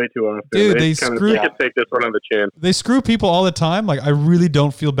us way too often. Dude, they can take this one on the chin. They screw people all the time. Like, I really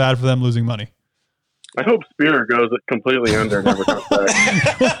don't feel bad for them losing money. I hope Spirit goes completely under and never comes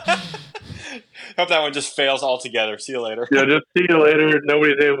back. Hope that one just fails altogether. See you later. Yeah, just see you later.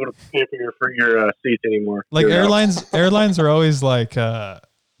 Nobody's able to pay for your seats anymore. Like, airlines are always like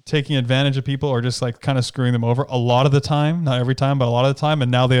taking advantage of people or just like kind of screwing them over a lot of the time. Not every time, but a lot of the time.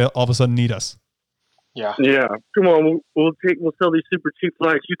 And now they all of a sudden need us. Yeah. Yeah, come on, we'll sell these super cheap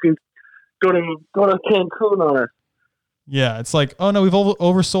flights. You can go to Cancun on us. Yeah, it's like, oh no, we've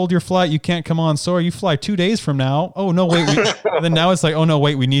oversold your flight. You can't come on. Sorry, you fly 2 days from now. Oh no, wait. And then now it's like, oh no,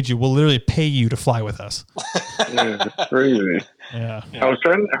 wait, we need you. We'll literally pay you to fly with us. Yeah, it's crazy. Yeah. I was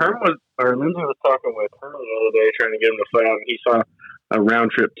Lindsay was talking with Herman the other day, trying to get him to fly out, and he saw a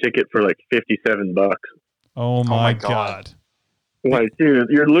round trip ticket for like $57. Oh my God. Like, dude,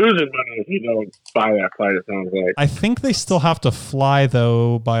 you're losing money if you don't buy that flight. It sounds like. I think they still have to fly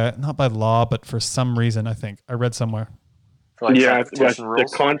though, not by law, but for some reason. I think I read somewhere. Like yeah, the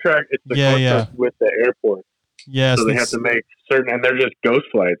contract. It's the contract with the airport. Yes, so they have to make certain, and they're just ghost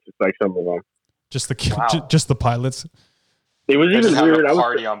flights. It's like some of them. Just the pilots. It was even weird.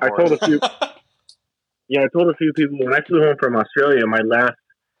 I told a few. Yeah, I told a few people when I flew home from Australia. My last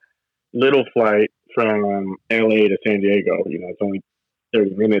little flight from LA to San Diego. It's only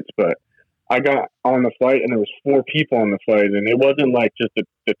 30 minutes, but I got on the flight and there was 4 people on the flight, and it wasn't like just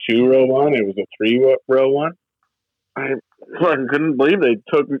the 2-row one; it was a 3-row one. I couldn't believe they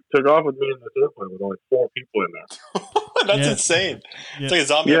took off with me in this airplane with only 4 people in there. That's insane. Yeah. It's like a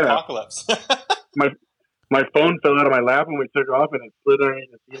zombie apocalypse. My phone fell out of my lap when we took off, and it slid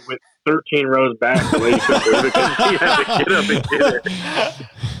underneath the seat, went 13 rows back. The lady couldn't do it because she had to get up and get it.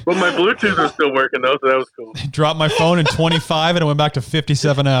 But my Bluetooth was still working though, so that was cool. Dropped my phone in 25, and it went back to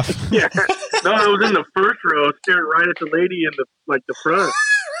 57F. Yeah, no, it was in the first row, staring right at the lady in the front.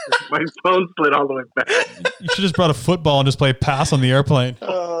 My phone slid all the way back. You should just brought a football and just play pass on the airplane.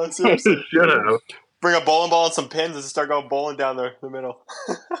 Oh, seriously. Should have. Bring a bowling ball and some pins and start going bowling down the middle.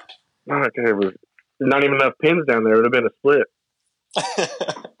 There was not even enough pins down there. It would have been a split.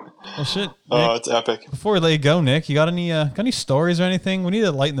 Well, shit. Nick, oh, it's epic. Before we let you go, Nick, you got any stories or anything? We need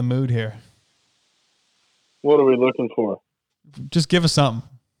to lighten the mood here. What are we looking for? Just give us something.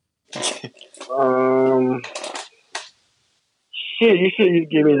 Shit, you should have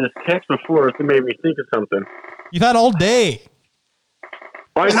given me this text before to make me think of something. You've had all day.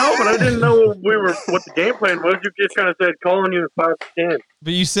 I know, but I didn't know what the game plan was. You just kind of said calling you at 5 to 10.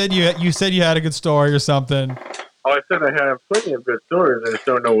 But you said you had a good story or something. Oh, I said I have plenty of good stories. I just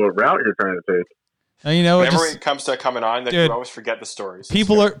don't know what route you're trying to take. And whenever it comes to coming on, you always forget the stories.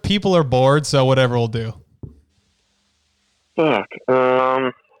 People are bored, so whatever will do. Fuck.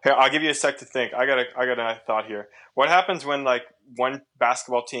 Here, I'll give you a sec to think. I got a thought here. What happens when like one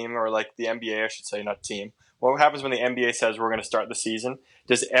basketball team, or like the NBA, I should say, not team. What happens when the NBA says we're going to start the season?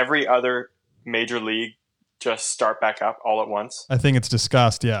 Does every other major league just start back up all at once? I think it's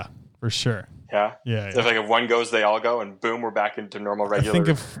discussed. Yeah, for sure. Yeah. Yeah. So if one goes, they all go, and boom, we're back into normal regular.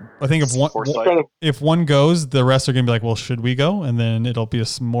 I think if one goes, the rest are gonna be like, well, should we go? And then it'll be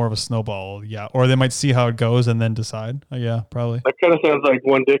more of a snowball. Yeah. Or they might see how it goes and then decide. Yeah, probably. That kind of sounds like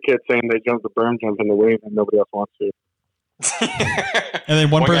one dickhead saying they jumped the berm jump in the wave and nobody else wants to. And then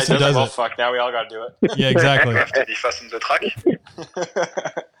one person does it. Well, fuck, now we all got to do it. Yeah, exactly. I got a decent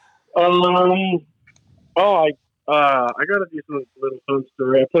little fun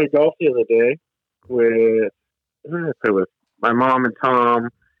story. I played golf the other day with my mom and Tom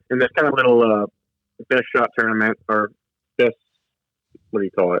in this kind of little best shot tournament, or best, what do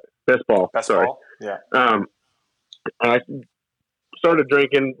you call it? Best ball. Best sorry. ball? Yeah. I started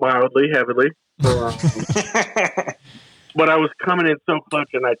drinking mildly, heavily. So, but I was coming in so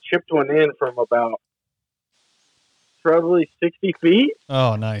clutch, and I chipped one in from about probably 60 feet.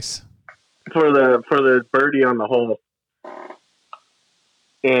 Oh, nice. For the birdie on the hole.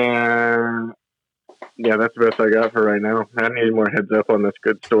 And yeah, that's the best I got for right now. I need more heads up on this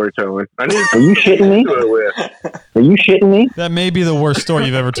good storytelling. Are you shitting me? Are you shitting me? That may be the worst story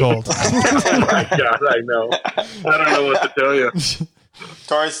you've ever told. Oh my God, I know. I don't know what to tell you.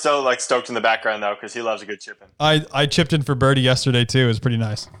 Tori's still like stoked in the background though, because he loves a good chip in. I chipped in for birdie yesterday too. It was pretty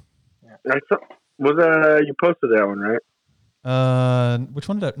nice. Yeah. You posted that one, right? Which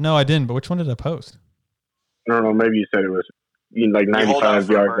one did I? No, I didn't. But which one did I post? I don't know. Maybe you said it was like 95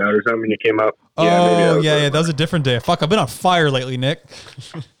 yards out or something. You came up. Oh, yeah. That was a different day. Fuck, I've been on fire lately, Nick.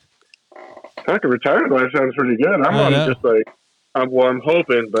 Fuck, a retirement life sounds pretty good. I'm on just like, I'm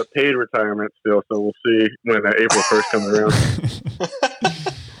hoping, but paid retirement still. So we'll see when April 1st comes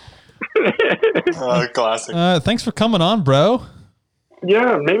around. Classic. Thanks for coming on, bro.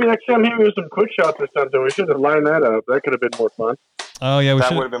 Yeah, maybe next time hit me with some quick shots or something. We should have lined that up. That could have been more fun. Oh yeah,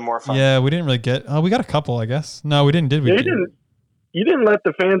 that would have been more fun. Yeah, we didn't really get. Oh, we got a couple, I guess. No, we didn't. Did we? You didn't let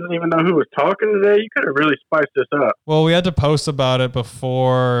the fans even know who was talking today. You could have really spiced this up. Well, we had to post about it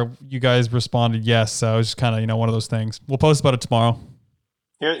before you guys responded yes. So it was just kind of one of those things. We'll post about it tomorrow.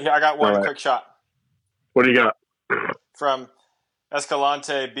 Here I got one quick shot. What do you got? From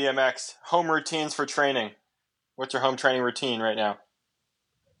Escalante BMX, home routines for training. What's your home training routine right now?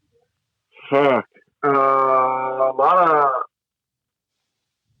 Fuck. A lot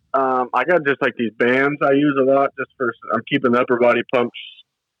of. I got just like these bands I use a lot just for. I'm keeping the upper body pumps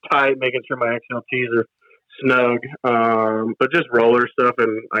tight, making sure my XLTs are snug. But just roller stuff,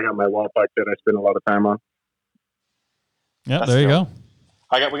 and I got my wall bike that I spend a lot of time on. Yeah, That's there you cool. go.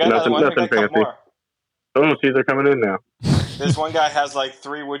 We got another one. We got a couple fancy. more. Oh, see, they're coming in now. This one guy has like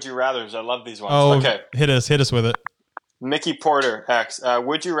 3 would you rathers. I love these ones. Oh, Okay. hit us with it. Mickey Porter X.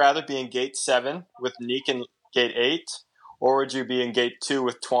 Would you rather be in gate 7 with Neek in gate 8, or would you be in gate 2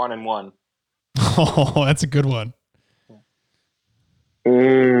 with Twan in 1? Oh, that's a good one.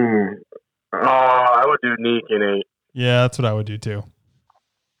 I would do Neek in 8. Yeah, that's what I would do too.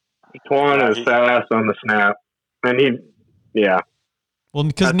 Twan is fast on the snap, and Well,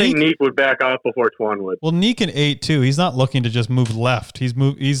 because I think Neek would back off before Twan would. Well, Neek in 8 too. He's not looking to just move left. He's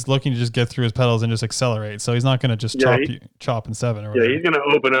looking to just get through his pedals and just accelerate. So he's not going to just chop in 7 or whatever. Yeah, he's going to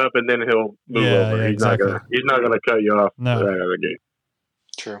open up and then he'll move over. Yeah, He's not going to cut you off No. right out of the gate.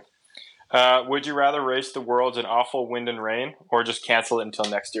 True. Would you rather race the Worlds in awful wind and rain, or just cancel it until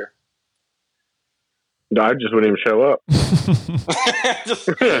next year? No, I just wouldn't even show up.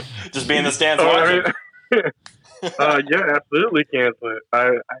 just be in the stands watching. Yeah, absolutely cancel it.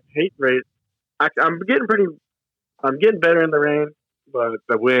 I hate race. I'm getting better in the rain, but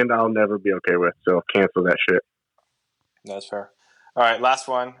the wind I'll never be okay with. So cancel that shit. That's fair. All right, last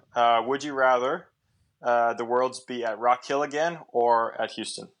one. Would you rather the Worlds be at Rock Hill again or at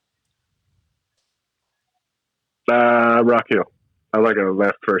Houston? Rock Hill. I like a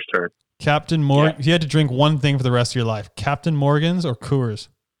left first turn. Captain Morgan. If you had to drink one thing for the rest of your life, Captain Morgan's or Coors?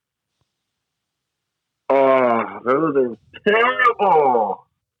 Oh, those are terrible.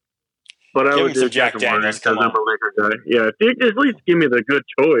 But I would do Jack Daniels because I'm a liquor guy. Yeah, at least give me the good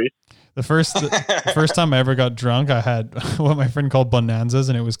choice. The first time I ever got drunk, I had what my friend called bonanzas,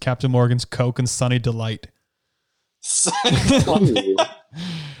 and it was Captain Morgan's Coke and Sunny Delight.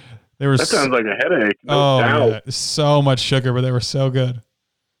 They were that sounds like a headache. No doubt. Yeah, so much sugar, but they were so good.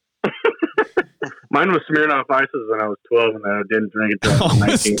 Mine was Smirnoff Ices when I was 12, and I didn't drink it until I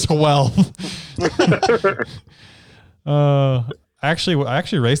was 19. 12. I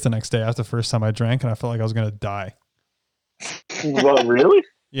actually raced the next day after the first time I drank, and I felt like I was going to die. What, really?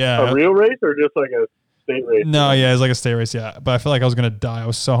 Yeah. A real race or just like a state race? No, yeah, it was like a state race, yeah. But I felt like I was going to die. I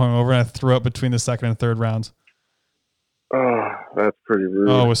was so hungover, and I threw up between the second and third rounds. Oh, that's pretty rude.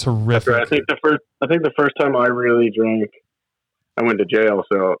 Oh, it was horrific. I think the first time I really drank, I went to jail.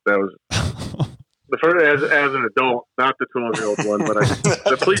 So that was the first as an adult, not the 12-year-old one. But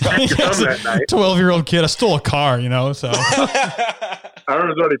the police didn't come that night. 12-year-old kid. I stole a car, So I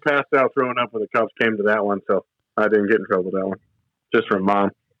was already passed out, throwing up when the cops came to that one. So I didn't get in trouble with that one, just from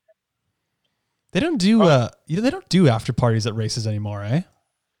mom. They don't do they don't do after parties at races anymore, eh?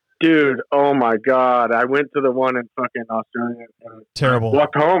 Dude, oh my God. I went to the one in fucking Australia. And terrible.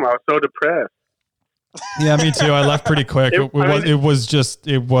 Walked home. I was so depressed. Yeah, me too. I left pretty quick. It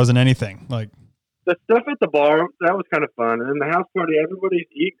wasn't anything. Like the stuff at the bar, that was kind of fun. And then the house party,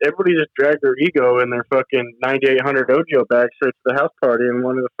 everybody just dragged their ego in their fucking 9800 Ojo bag straight to the house party and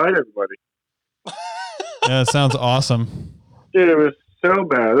wanted to fight everybody. Yeah, it sounds awesome. Dude, it was so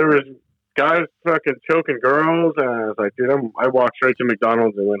bad. There was guys fucking choking girls, and I was like, dude, I walked straight to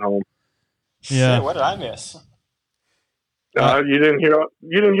McDonald's and went home. Yeah. Shit, what did I miss? You didn't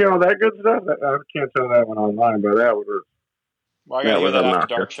hear all that good stuff? I can't tell that one online, but that was. Well, I gotta hear that After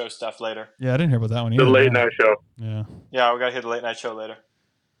Dark show stuff later. Yeah, I didn't hear about that one either. The late night show. Yeah. Yeah, we gotta hear the late night show later.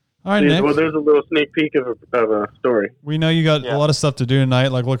 All right, Nick. Well, there's a little sneak peek of a story. We know you got a lot of stuff to do tonight,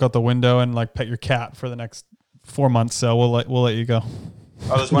 like look out the window and like pet your cat for the next 4 months. So we'll let you go.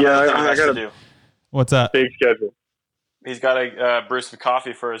 Oh, there's one other thing he has to do. What's that? Big schedule. He's got to brew some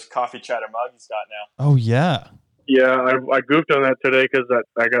coffee for his coffee chatter mug he's got now. Oh yeah. Yeah, I goofed on that today because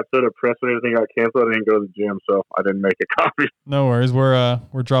I got so depressed when everything got canceled. I didn't go to the gym, so I didn't make a coffee. No worries.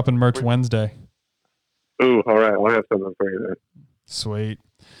 We're dropping merch Wednesday. Ooh, all right. I'll have something for you then. Sweet.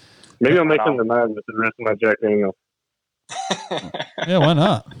 Maybe I'll make some tonight with the rest of my Jack Daniels. Yeah, why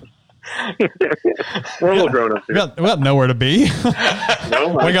not? We're a little grown up here. We got nowhere to be.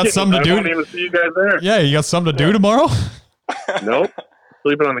 No, we got something to do. I won't even see you guys there. Yeah, you got something to do tomorrow? Nope.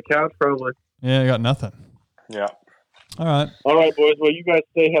 Sleeping on the couch probably. Yeah, I got nothing. Yeah. All right, boys. Well, you guys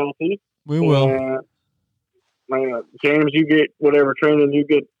stay healthy. We will. James, you get whatever training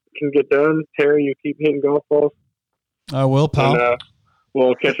can get done. Terry, you keep hitting golf balls. I will, pal. And,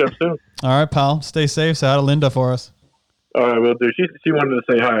 we'll catch up soon. All right, pal. Stay safe. Say hi to Linda for us. All right, we'll do. She wanted to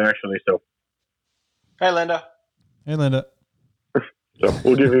say hi, actually. So. Hey, Linda. Hey, Linda. So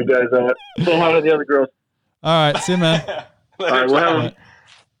we'll give you guys that. Say hi to the other girls. All right. See you, man. All right, we'll have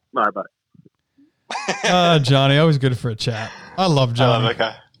them. Bye. Johnny, always good for a chat. I love I Johnny. love that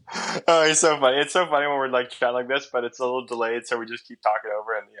guy. Oh, he's so funny. It's so funny when we're like chatting like this, but it's a little delayed, so we just keep talking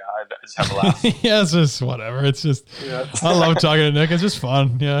over, and I just have a laugh. Yeah, it's just whatever. It's just, I love talking to Nick. It's just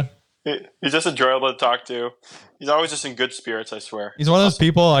fun. Yeah. He's just enjoyable to talk to. He's always just in good spirits, I swear. He's one of those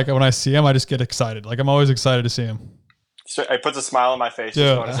people, like, when I see him, I just get excited. Like, I'm always excited to see him. So it puts a smile on my face. Dude,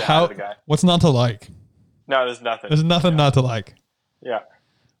 just want to say hi to the guy. what's not to like? No, there's nothing. There's nothing not to like. Yeah.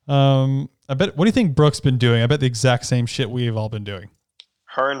 I bet, what do you think Brooke's been doing? I bet the exact same shit we've all been doing.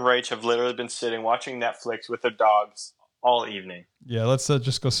 Her and Rach have literally been sitting watching Netflix with their dogs all evening. Yeah, let's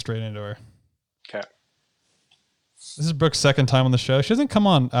just go straight into her. Okay. This is Brooke's second time on the show. She doesn't come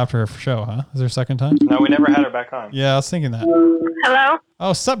on after her show, huh? Is her second time? No, we never had her back on. Yeah, I was thinking that. Hello.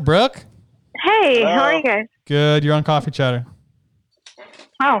 Oh, sup, Brooke? Hey, Hello. how are you guys? Good. You're on Coffee Chatter.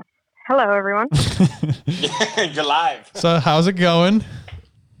 Oh, hello, everyone. You're live. So, how's it going?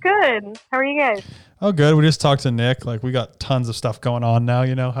 Good. How are you guys? Oh, good. We just talked to Nick. Like, we got tons of stuff going on now.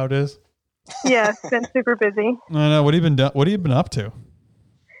 You know how it is. Yeah, it's been super busy. I know. What have you been up to?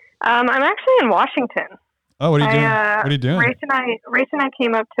 I'm actually in Washington. Oh, what are you doing? What are you doing? Race and I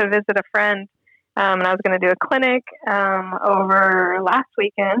came up to visit a friend, and I was going to do a clinic over last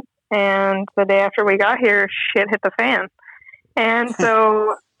weekend. And the day after we got here, shit hit the fan. And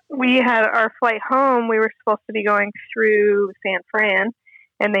so we had our flight home. We were supposed to be going through San Fran,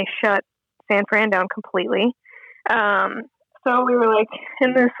 and they shut San Fran down completely. So we were like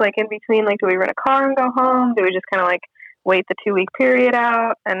in this, like in between, like, do we rent a car and go home? Do we just kind of like wait the 2-week period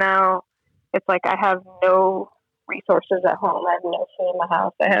out? And now it's like I have no resources at home. I have no food in the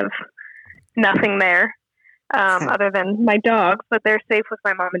house. I have nothing there other than my dogs, but they're safe with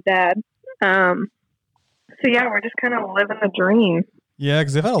my mom and dad. So yeah, we're just kind of living the dream. Yeah,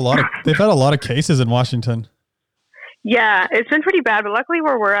 because they've had a lot of cases in Washington. Yeah, it's been pretty bad, but luckily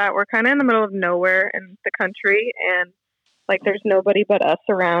where we're at, we're kind of in the middle of nowhere in the country, and like there's nobody but us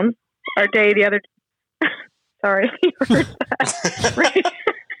around. Our day the other sorry, you heard that. Right.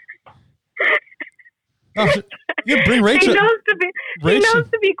 Oh, you bring Rachel. He knows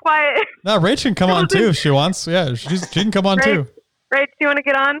to be quiet. No, Rach can come on too if she wants. Yeah, she can come on too. Rach, do you want to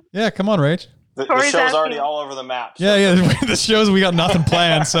get on? Yeah, come on, Rach. The Tori's show's asking. already all over the map. So. Yeah. The shows we got nothing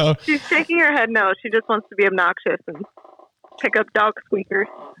planned, so She's shaking her head no. She just wants to be obnoxious and pick up dog squeakers.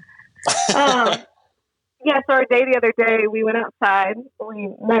 Yeah, so our day the other day, we went outside,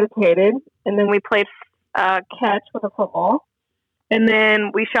 we meditated, and then we played catch with a football. And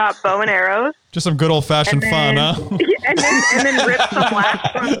then we shot bow and arrows. just some good old fashioned fun, huh? and then ripped some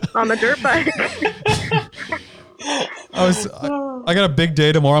laps on the dirt bike. I got a big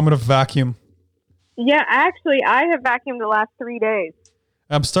day tomorrow. I'm gonna vacuum. Yeah, actually, I have vacuumed the last 3 days.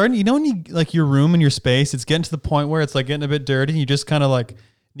 I'm starting. You know, when you like your room and your space, it's getting to the point where it's like getting a bit dirty. You just kind of like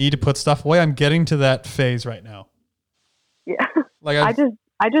need to put stuff away. I'm getting to that phase right now. Yeah, Like I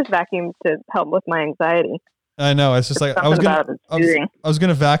just vacuumed to help with my anxiety. I know. It's just like I was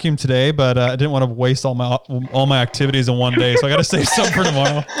gonna vacuum today, but I didn't want to waste all my activities in one day, so I got to save some for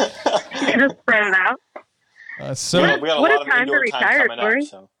tomorrow. Just spread it out. So we got a What lot a of time to indoor retire, time coming Tori. up.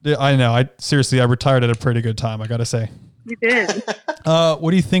 So. yeah, I know. I retired at a pretty good time, I got to say. You did. What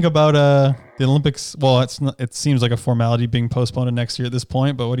do you think about the Olympics? Well, it seems like a formality being postponed to next year at this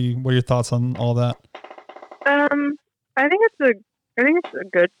point, but what are your thoughts on all that? I think it's a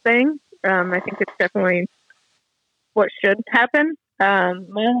good thing. I think it's definitely what should happen. My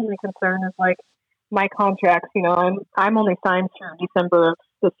only concern is like my contracts. You know, I'm only signed through December of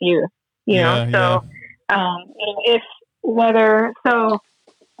this year. You know, if whether so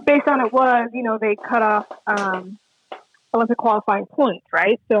based on it was, you know, they cut off Olympic qualifying points,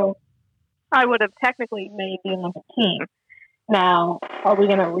 right? So I would have technically made the Olympic team. Now, are we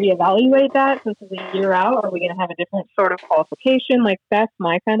going to reevaluate that since it's a year out? Are we going to have a different sort of qualification? Like, that's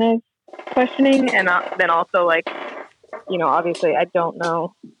my kind of questioning. And then also, like, you know, obviously I don't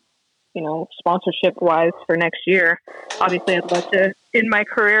know, you know, sponsorship-wise for next year. Obviously, I'd love to end my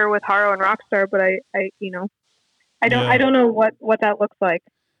career with Haro and Rockstar, but I don't know what that looks like.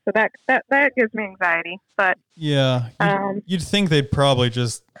 So that gives me anxiety. But yeah, you'd think they'd probably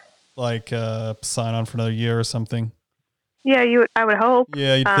just like sign on for another year or something. Yeah, I would hope.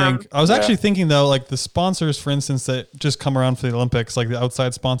 Yeah, you'd think. I was actually thinking though, like the sponsors, for instance, that just come around for the Olympics, like the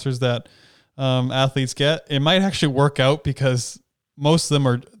outside sponsors that athletes get, it might actually work out because most of them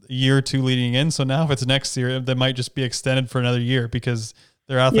are a year or two leading in. So now if it's next year, they might just be extended for another year because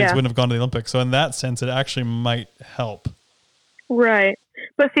their athletes wouldn't have gone to the Olympics. So in that sense, it actually might help. Right.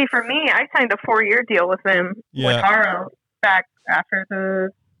 But see, for me, I signed a 4-year deal with them with Haro. back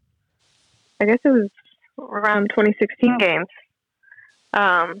after I guess it was around 2016 games.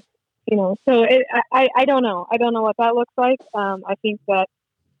 So I don't know. I don't know what that looks like. I think that,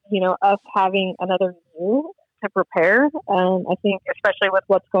 us having another year to prepare, I think especially with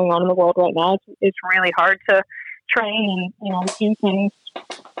what's going on in the world right now, it's really hard to train and, do things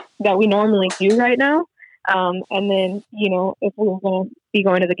that we normally do right now. And then, if we were going to be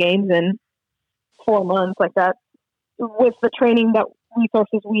going to the games in 4 months like that, with the training that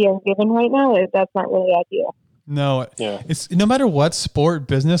resources we are given right now, that's not really ideal. No, it's no matter what sport,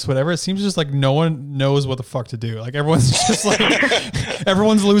 business, whatever. It seems just like no one knows what the fuck to do. Like everyone's just like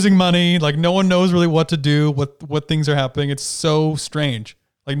everyone's losing money. Like no one knows really what to do, what things are happening. It's so strange.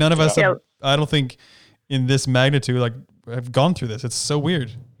 Like none of us, I don't think, in this magnitude, like have gone through this. It's so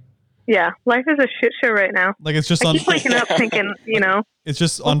weird. Yeah, life is a shit show right now. Like it's just I keep waking up thinking, it's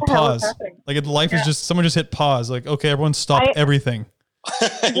just on pause. Like life is just someone just hit pause. Like okay, everyone stop everything.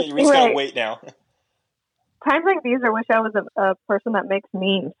 We just gotta wait now. Times like these, I wish I was a person that makes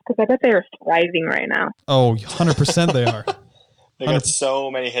memes, because I bet they are thriving right now. Oh, 100% they are. They got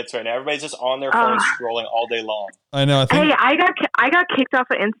so many hits right now. Everybody's just on their phone scrolling all day long. I know. Hey, I got kicked off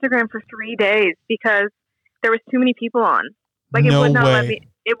of Instagram for 3 days because there was too many people on. Like it would not let me.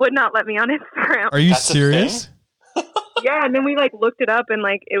 It would not let me on Instagram. Are you serious? Yeah, and then we looked it up, and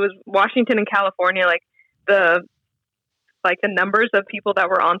it was Washington and California. The numbers of people that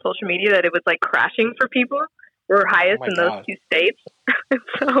were on social media, that it was crashing for people, were highest in those two states.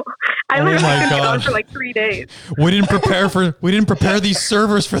 So I literally couldn't get on for 3 days. We didn't prepare these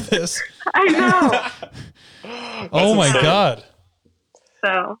servers for this. I know. Oh my God.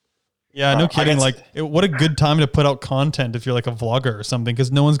 So. Yeah, no kidding. What a good time to put out content if you're a vlogger or something,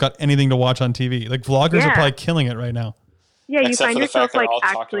 because no one's got anything to watch on TV. Vloggers are probably killing it right now. Yeah, you find yourself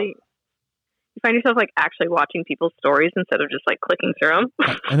actually watching people's stories instead of just clicking through them.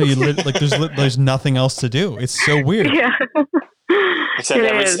 I know there's nothing else to do. It's so weird. Yeah. Except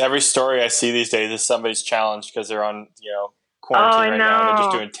every story I see these days is somebody's challenge because they're on quarantine now. And they're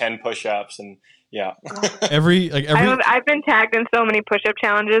just doing 10 push-ups and yeah. I've been tagged in so many push-up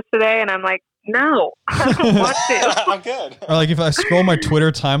challenges today, and I'm like, no, I don't want to. I'm good. Or if I scroll my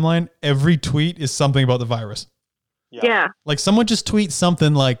Twitter timeline, every tweet is something about the virus. Yeah. Someone just tweet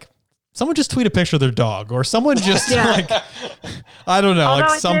something someone just tweet a picture of their dog, or someone just I don't know,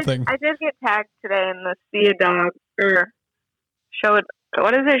 something. I did get tagged today in the see a dog or show it.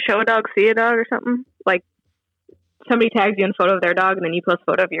 What is it? Show a dog, see a dog, or something. Somebody tags you in a photo of their dog, and then you post a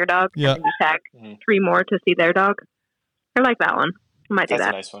photo of your dog. Yeah. And you tag 3 more to see their dog. I like that one. I might do that.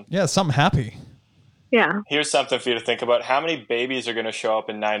 That's a nice one. Yeah, something happy. Yeah. Here's something for you to think about. How many babies are going to show up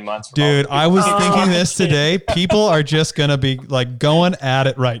in 9 months? Dude, I was thinking this today. People are just going to be going at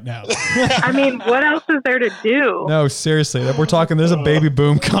it right now. I mean, what else is there to do? No, seriously. We're talking, there's a baby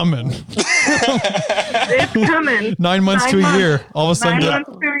boom coming. It's coming. 9 months to a year. All of a sudden. 9 months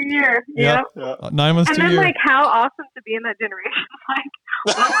to a year. Yep. 9 months to a year. And then how awesome to be in that generation.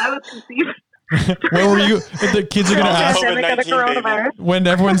 I was conceived. Where were you? The kids are going to ask when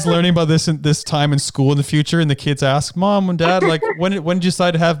everyone's learning about this time in school in the future, and the kids ask, "Mom and Dad, when did you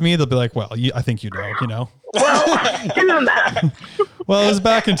decide to have me?" They'll be like, "Well, I think you know." Well, do the math. Well, it was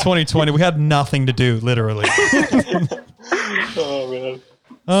back in 2020. We had nothing to do, literally. Oh man.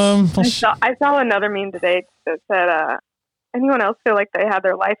 I saw another meme today that said, "Anyone else feel like they had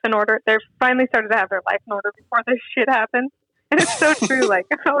their life in order? They finally started to have their life in order before this shit happened." And it's so true. I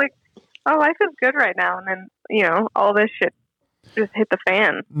felt like, oh, life is good right now, and then all this shit just hit the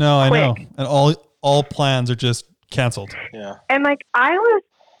fan. No, I know, and all plans are just canceled. Yeah, and I was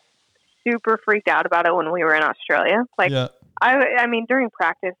super freaked out about it when we were in Australia. I mean, during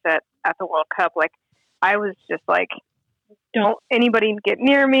practice at the World Cup, I was just don't anybody get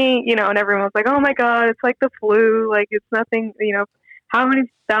near me, and everyone was like, oh my God, it's like the flu, it's nothing, how many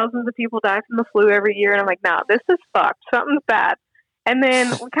thousands of people die from the flu every year? And I'm like, nah, this is fucked. Something's bad. And then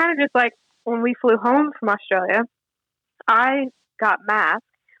we kind of just when we flew home from Australia, I got masked.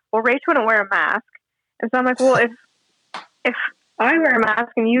 Well, Rach wouldn't wear a mask. And so I'm like, well, if I wear a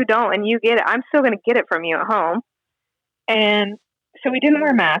mask and you don't, and you get it, I'm still going to get it from you at home. And so we didn't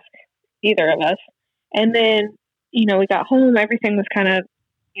wear masks, either of us. And then, we got home, everything was kind of,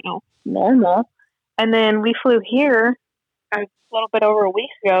 normal. And then we flew here a little bit over a week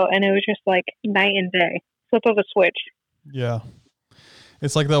ago, and it was just night and day. Flip of a switch. Yeah.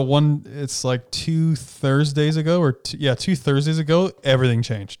 It's that one, it's 2 Thursdays ago 2 Thursdays ago, everything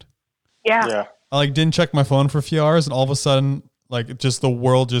changed. Yeah. I didn't check my phone for a few hours, and all of a sudden, just the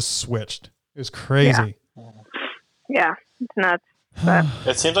world just switched. It was crazy. Yeah, it's nuts. But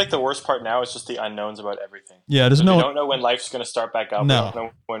It seems like the worst part now is just the unknowns about everything. Yeah, there's We no don't know when life's going to start back up. No. We don't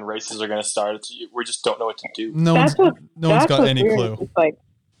know when races are going to start. We just don't know what to do. no one's that's no one's got what's any weird. clue. It's like,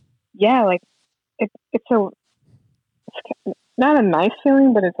 yeah, like it's not a nice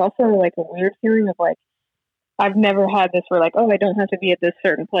feeling, but it's also like a weird feeling of like, I've never had this where like, oh, I don't have to be at this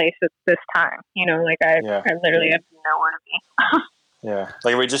certain place at this time. You know, like I literally have nowhere to be. Yeah.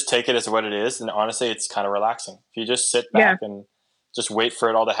 Like we just take it as what it is. And honestly, it's kind of relaxing. If you just sit back and just wait for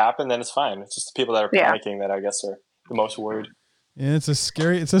it all to happen, then it's fine. It's just the people that are panicking that I guess are the most worried. Yeah, it's a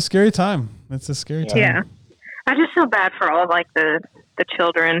scary time. It's a scary time. Yeah. I just feel bad for all like the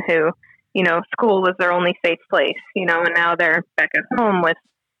children who, you know, school was their only safe place, you know, and now they're back at home with,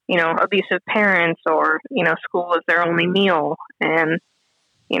 you know, abusive parents, or, you know, school is their only meal. And,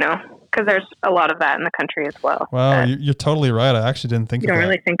 you know, because there's a lot of that in the country as well. Wow, you're totally right. I actually didn't think of that. You don't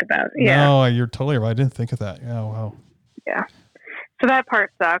really think about it. Yeah. No, you're totally right. I didn't think of that. Yeah, wow. Yeah. So that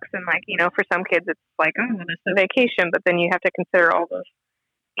part sucks. And like, you know, for some kids, it's like, oh, well, it's a vacation, but then you have to consider all those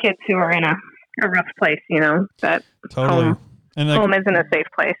kids who are in a rough place, you know, that Totally. home isn't a safe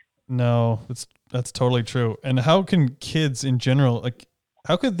place. No, that's totally true. And how can kids in general, like,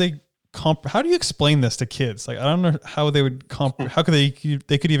 how could they how do you explain this to kids? Like, I don't know how they would how could they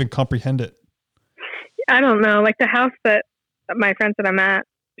could even comprehend it? I don't know. Like the house that my friends that I'm at,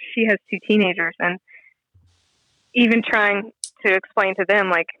 she has 2 teenagers, and even trying to explain to them,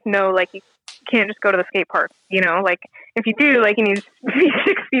 like, no, like you can't just go to the skate park, you know, like if you do, like you need to be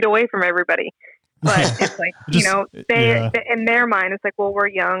 6 feet away from everybody. But it's like, you know, they in their mind, it's like, well, we're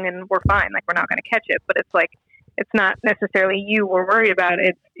young and we're fine. Like we're not going to catch it. But it's like, it's not necessarily you we're worried about.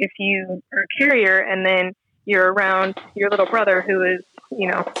 It's if you are a carrier and then you're around your little brother who is, you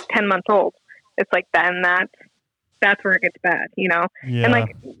know, 10 months old. It's like then that's where it gets bad, you know? Yeah. And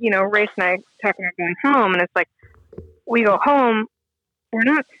like, you know, Race and I talk about going home, and it's like, we go home, we're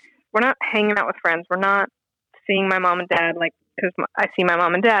not hanging out with friends. We're not seeing my mom and dad, like, because I see my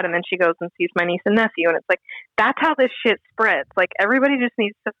mom and dad, and then she goes and sees my niece and nephew. And it's like, that's how this shit spreads. Like everybody just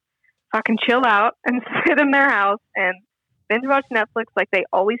needs to fucking chill out and sit in their house and binge watch Netflix like they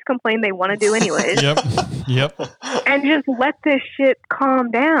always complain they want to do anyways. Yep. And just let this shit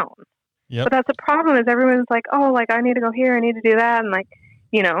calm down. Yep. But that's the problem is everyone's like, oh, like I need to go here, I need to do that. And like,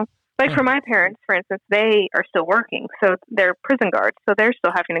 you know, like for my parents, for instance, they are still working. So they're prison guards. So they're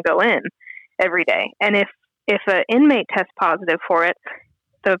still having to go in every day. And if an inmate tests positive for it,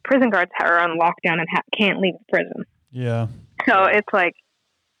 the prison guards are on lockdown and can't leave the prison. Yeah. So it's like,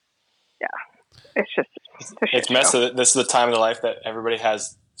 yeah, it's just it's messed up. This is the time of the life that everybody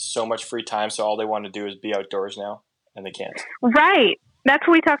has so much free time, so all they want to do is be outdoors now, and they can't. Right. That's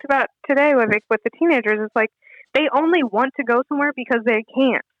what we talked about today with the teenagers. It's like they only want to go somewhere because they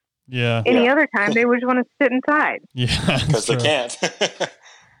can't. Yeah. Any other time, they would just want to sit inside. Yeah. Because they can't.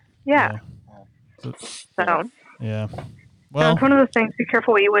 Yeah. So. Yeah. Well, it's one of those things. Be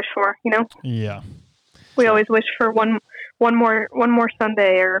careful what you wish for. You know. Yeah. We always wish for one more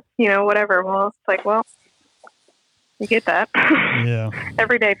Sunday, or you know, whatever. Well, it's like, well, you get that. Yeah.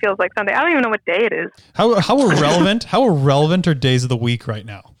 Every day feels like Sunday. I don't even know what day it is. How irrelevant? How irrelevant are days of the week right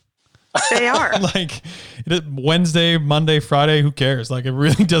now? They are. Like Wednesday, Monday, Friday. Who cares? Like it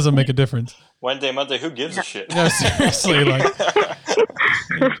really doesn't make a difference. Wednesday, Monday. Who gives a shit? No, seriously. Like,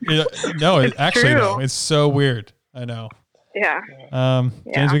 actually, no. It's so weird. I know. Yeah.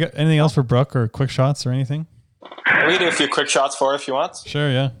 James, we got anything else for Brooke or quick shots or anything? We can do a few quick shots for her if you want.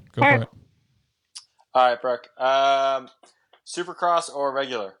 Sure. Yeah. Go for it. All right, Brooke. Supercross or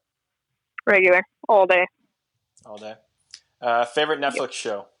regular? Regular. All day. All day. Favorite Netflix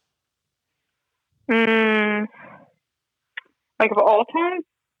show? Like of all time?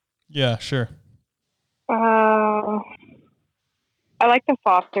 Yeah, sure. I like the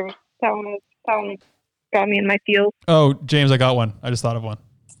Fosters. That one got me in my feels. Oh, James, I got one. I just thought of one.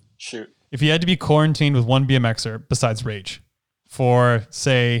 Shoot. If you had to be quarantined with one BMXer besides Rage for,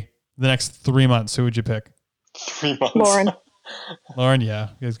 say, the next 3 months, who would you pick? 3 months. Lauren, yeah.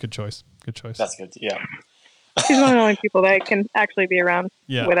 It's a good choice. Good choice. That's good. Yeah. She's one of the only people that can actually be around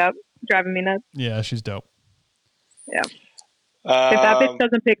without driving me nuts. Yeah, she's dope. Yeah. If that bitch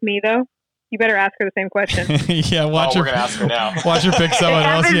doesn't pick me, though, you better ask her the same question. Yeah, we're gonna ask her now. Watch her pick someone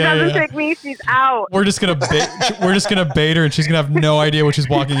else. If that bitch doesn't pick me, she's out. We're just gonna bait her, and she's gonna have no idea what she's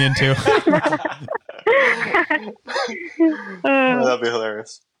walking into. That'd be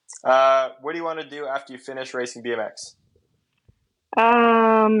hilarious. What do you want to do after you finish racing BMX?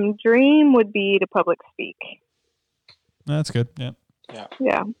 Dream would be to public speak. That's good. Yeah.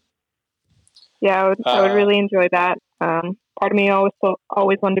 I would really enjoy that. Part of me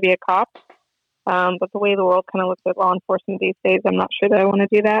always wanted to be a cop. But the way the world kind of looks at law enforcement these days, I'm not sure that I want to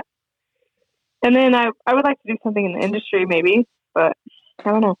do that. And then I would like to do something in the industry maybe, but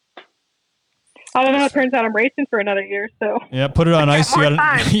I don't know. It turns out I'm racing for another year, so Yeah, put it on ice.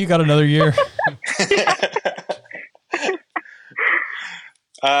 You got another year.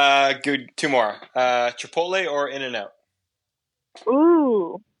 Good. 2 more. Chipotle or In-N-Out?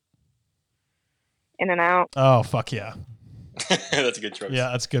 Ooh, In-N-Out. Oh, fuck yeah. That's a good choice. Yeah,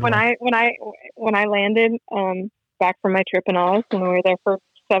 that's a good When one. I landed back from my trip in Oz, when we were there for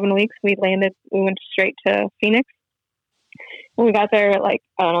 7 weeks, we went straight to Phoenix. And we got there at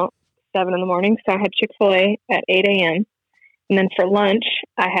 7 in the morning. So I had Chick-fil-A at 8 a.m. And then for lunch,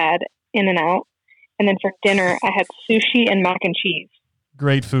 I had In-N-Out. And then for dinner, I had sushi and mac and cheese.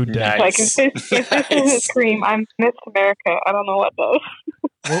 Great food day. Nice. If this isn't Scream, I'm Miss America. I don't know what does.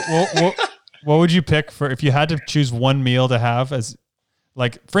 What would you pick for if you had to choose one meal to have as,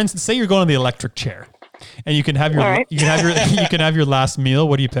 for instance, say you're going on the electric chair, and you can have your Right. you can have your last meal.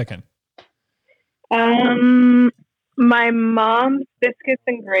 What are you picking? My mom's biscuits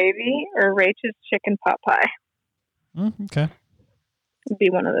and gravy or Rachel's chicken pot pie Okay. would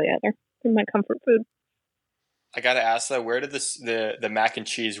be one or the other. My comfort food. I gotta ask though, where did the mac and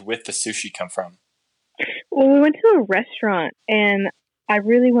cheese with the sushi come from? Well, we went to a restaurant and I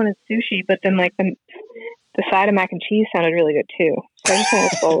really wanted sushi, but then the side of mac and cheese sounded really good too. So I just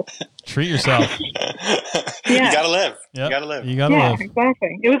went with both. Treat yourself. Yeah. You gotta live. Yep. You gotta live. You gotta Yeah, live.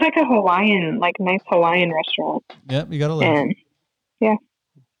 exactly. It was like a Hawaiian, nice Hawaiian restaurant. Yep, you gotta live. And yeah.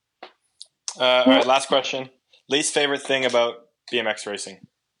 All right, last question. Least favorite thing about BMX racing?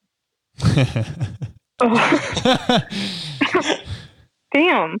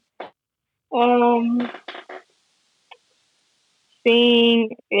 Damn.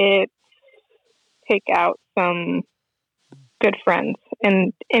 Seeing it take out some good friends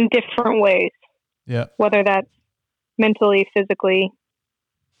in different ways, Yeah. whether that's mentally, physically,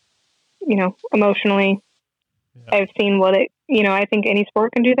 emotionally. Yeah. I've seen I think any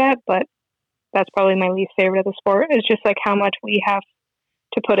sport can do that, but that's probably my least favorite of the sport is just how much we have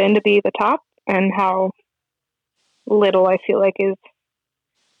to put in to be the top and how little I feel like is,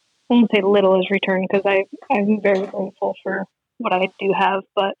 I won't say little is returned because I'm very grateful for what I do have,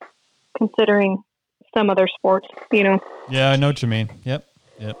 but considering some other sports, Yeah, I know what you mean. Yep.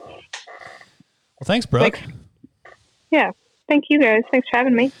 Well, thanks, Brooke. Yeah. Thank you guys. Thanks for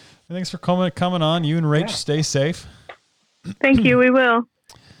having me. Thanks for coming on. You and Rach, stay safe. Thank you. We will.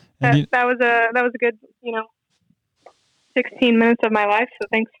 And That was a good, 16 minutes of my life. So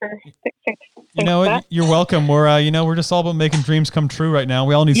thanks for that. You're welcome. We're just all about making dreams come true right now.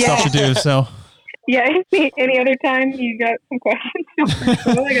 We all need stuff to do. So Yeah. Any other time you got some questions?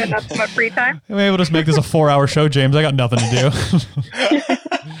 I got nothing but free time. maybe we'll just make this a 4-hour show, James. I got nothing to do.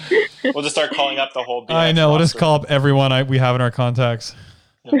 We'll just start calling up the whole BMX I know. We'll just roster. call up everyone we have in our contacts.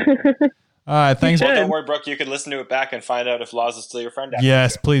 All right. Thanks. Well, don't worry, Brooke. You can listen to it back and find out if Laws is still your friend. After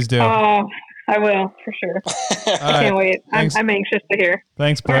Yes, please do. I will for sure. All I right. can't wait. Thanks. I'm anxious to hear.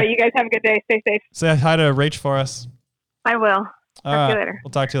 Thanks, All Brooke. right, you guys have a good day. Stay safe. Say hi to Rach for us. I will. All Talk to you right. later.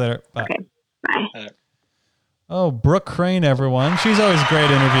 We'll talk to you later. Bye. Okay. Bye. Oh, Brooke Crane, everyone. She's always a great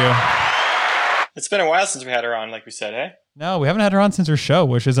interview. It's been a while since we had her on, like we said, hey? No, we haven't had her on since her show,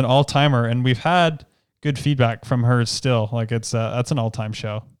 which is an all-timer, and we've had good feedback from her still. That's an all-time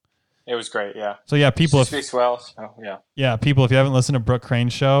show. It was great, yeah. So yeah, people, She speaks well, so yeah. People, if you haven't listened to Brooke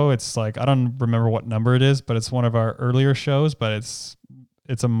Crane's show, it's I don't remember what number it is, but it's one of our earlier shows, but it's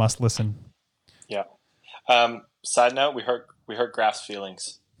a must listen. Yeah. Side note, we hurt Graf's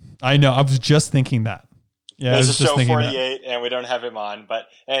feelings. I know. I was just thinking that. Yeah, I was This is just show thinking 48, and we don't have him on. But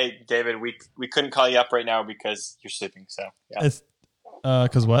hey, David, we couldn't call you up right now because you're sleeping. So yeah, It's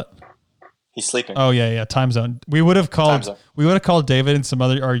because what? he's sleeping. Oh yeah, time zone. We would have Time zone. called David and some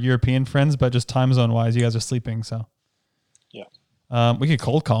other our European friends, but just time zone wise, you guys are sleeping. So Yeah. We could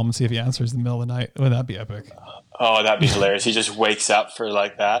cold call him and see if he answers in the middle of the night. Wouldn't that be epic? Oh, that'd be hilarious. He just wakes up for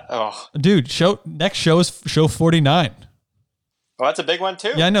like that. Oh, Dude, next show is show 49. well, that's a big one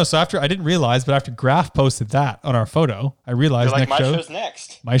too. Yeah, I know. So I didn't realize, but after Graf posted that on our photo, I realized You're like, next my show. show's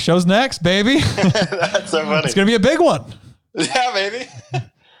next. My show's next, baby. That's so funny. It's gonna be a big one. Yeah, baby.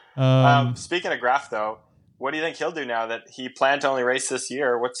 Speaking of Graf, though, what do you think he'll do now that he planned to only race this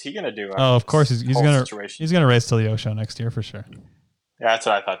year? What's he gonna do? Oh, of course he's whole gonna situation? he's gonna race till the O show next year for sure. Yeah, that's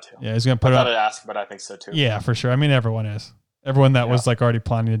what I thought too. Yeah, he's gonna I put it thought up. I'd ask, but I think so too. Yeah, for sure. I mean, everyone is. Everyone that was already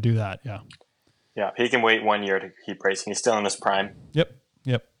planning to do that. Yeah. Yeah, he can wait 1 year to keep racing. He's still in his prime. Yep.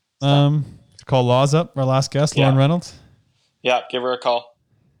 Call Laws up, our last guest, Lauren Reynolds. Yeah, give her a call.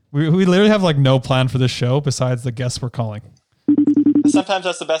 We literally have no plan for this show besides the guests we're calling. Sometimes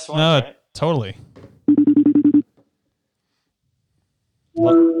that's the best one, No, right? Totally.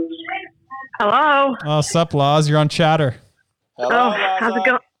 Hello. Oh, sup, Laws? You're on Chatter. Hello, How's it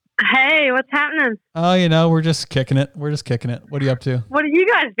going? Hey, what's happening? Oh, we're just kicking it. What are you up to? What have you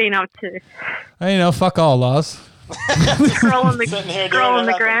guys been up to? Fuck all, Laws. Scrolling the Sitting here doing scrolling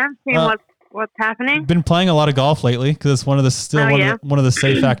the nothing. gram, seeing what's happening. Been playing a lot of golf lately because it's one of the one of the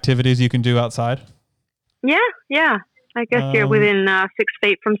safe activities you can do outside. Yeah. I guess you're within 6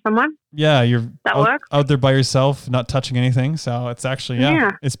 feet from someone. Yeah, you're That out, works? out there by yourself, not touching anything. So it's actually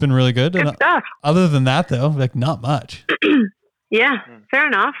Yeah. it's been really good. Good And stuff. other than that, though, like not much. Yeah, fair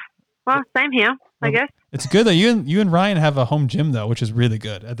enough. Well, same here, I guess. It's good that you and Ryan have a home gym though, which is really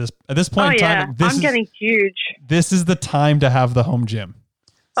good at this point in time. I'm getting huge. This is the time to have the home gym.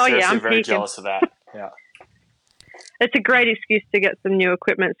 Oh Seriously, yeah, I'm very peaking. jealous of that. Yeah. It's a great excuse to get some new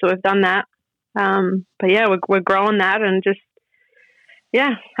equipment, so we've done that. But yeah, we're growing that and just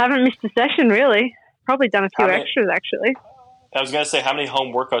haven't missed a session really. Probably done a few extras actually. I was gonna say, how many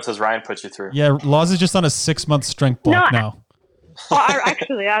home workouts has Ryan put you through? Yeah, Laws is just on a 6-month strength block now. Well, I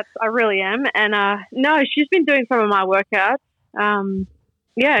really am, and no, she's been doing some of my workouts.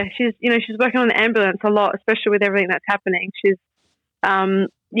 She's working on the ambulance a lot, especially with everything that's happening. She's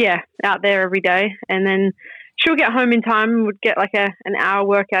out there every day, and then she'll get home in time and would get like an hour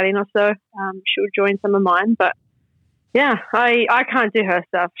workout in or so. She'll join some of mine, but yeah, I can't do her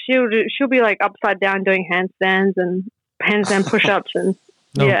stuff. She'll be like upside down doing handstands and handstand push-ups, and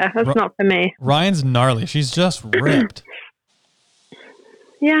that's not for me. Ryan's gnarly. She's just ripped.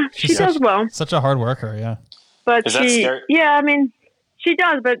 Yeah, she does well. Such a hard worker, yeah. But Is that scary? yeah, I mean, she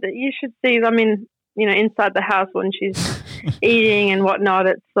does. But you should see. I mean, inside the house when she's eating and whatnot,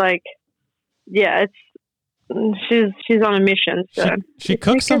 it's like, she's on a mission. So she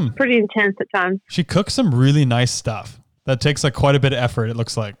cooks some pretty intense at times. She cooks some really nice stuff that takes like quite a bit of effort. It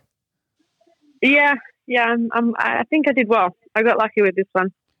looks like. Yeah. I think I did well. I got lucky with this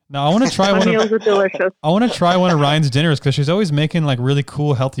one. Now I want to try My meals are delicious. I want to try one of Ryan's dinners because she's always making like really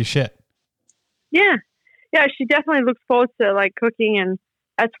cool, healthy shit. Yeah. She definitely looks forward to like cooking, and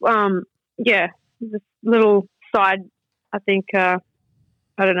that's this little side. I think I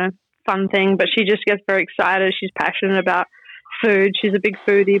don't know, fun thing, but she just gets very excited. She's passionate about food. She's a big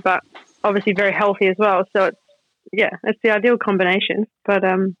foodie, but obviously very healthy as well. So it's the ideal combination. But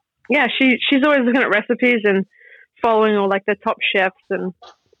she's always looking at recipes and following all like the top chefs, and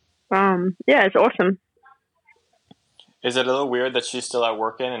it's awesome. Is it a little weird that she's still out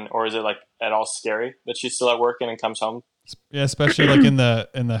working, or is it like at all scary that she's still out working and comes home? Yeah, especially like in the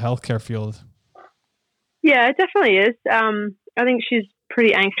healthcare field. Yeah, it definitely is. I think she's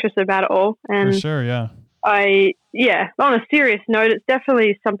pretty anxious about it all, and for sure, yeah. On a serious note, it's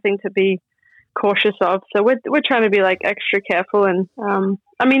definitely something to be cautious of. So we're trying to be like extra careful, and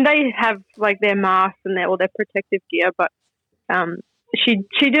I mean they have like their masks and their protective gear, but she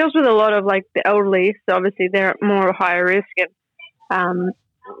deals with a lot of like the elderly, so obviously they're more higher risk, and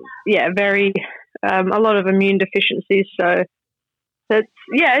very a lot of immune deficiencies. So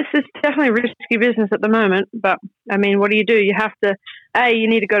it's just definitely risky business at the moment. But I mean, what do? You have to you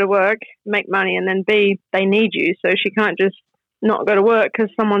need to go to work, make money, and then B, they need you, so she can't just not go to work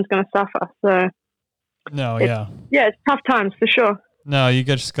because someone's going to suffer. So it's tough times for sure. No, you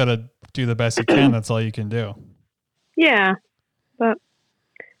just got to do the best you can. That's all you can do. Yeah, but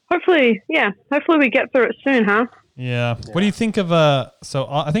hopefully we get through it soon, huh? Yeah. What do you think of so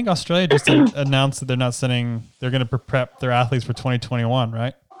I think Australia just announced that they're going to prep their athletes for 2021,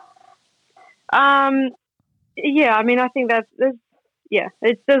 right? Yeah, I mean, I think there's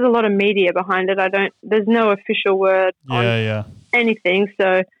a lot of media behind it. There's no official word on anything.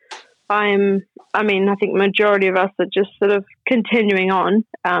 So I think majority of us are just sort of continuing on,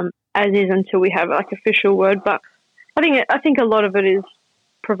 as is until we have like official word. But I think a lot of it is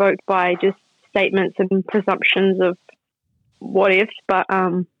provoked by just statements and presumptions of what ifs. But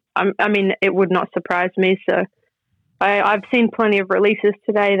I mean, it would not surprise me. So I've seen plenty of releases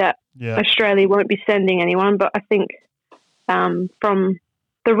today that Australia won't be sending anyone. But I think from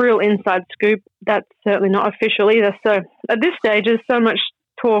the real inside scoop, that's certainly not official either. So at this stage, there's so much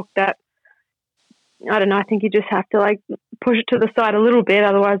talk that I don't know. I think you just have to like push it to the side a little bit,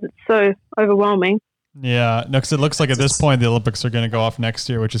 otherwise it's so overwhelming. Yeah, no, because it looks like at this point the Olympics are going to go off next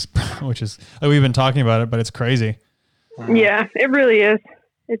year, which is we've been talking about it, but it's crazy. Yeah, it really is.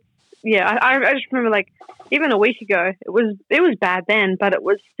 It's I just remember like even a week ago, it was bad then, but it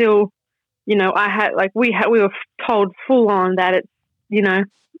was still, I had like we were told full on that it's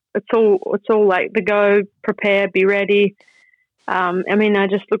it's all like the go, prepare, be ready. I mean, I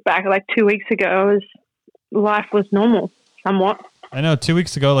just look back like 2 weeks ago, life was normal somewhat. I know 2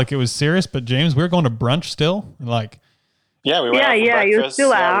 weeks ago, like it was serious, but James, we were going to brunch still. Like, Yeah, we went out for Yeah, breakfast. you're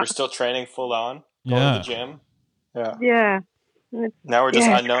still out. We're still training full on. Going Yeah. to the gym. Yeah. Yeah. Now we're just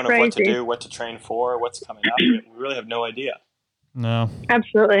Yeah, it's unknown of what to crazy. do, what to train for, what's coming up. We really have no idea. no.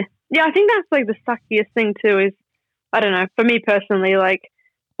 Absolutely. Yeah, I think that's like the suckiest thing too is, I don't know, for me personally, like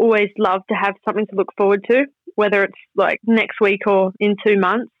always love to have something to look forward to, whether it's like next week or in 2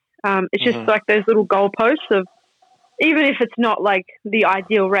 months. It's just like those little goalposts of, even if it's not like the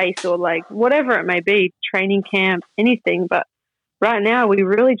ideal race or like whatever it may be, training camp, anything. But right now we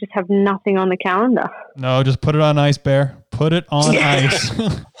really just have nothing on the calendar. No, just put it on ice, Bear. Put it on ice.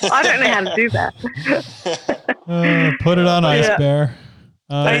 I don't know how to do that. Put it on ice, Yeah. Bear.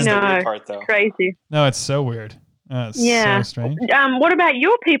 That is the know. weird part, though. Crazy. No, it's so weird. It's Yeah. so strange. What about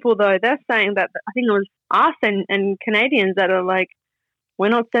your people though? They're saying that, I think it was us and Canadians that are like, we're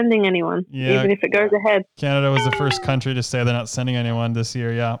not sending anyone, Yeah. even if it goes ahead. Canada was the first country to say they're not sending anyone this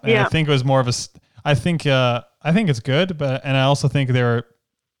year. Yeah, and Yeah. I think it was more of a. I think it's good, but I also think they were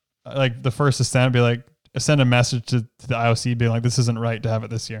like the first to send a message to the IOC being like, this isn't right to have it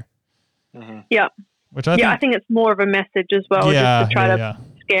this year. Yeah. Which I I think it's more of a message as well, yeah, just to try to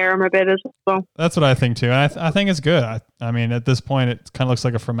scare them a bit as well. That's what I think too. And I think it's good. I mean, at this point, it kind of looks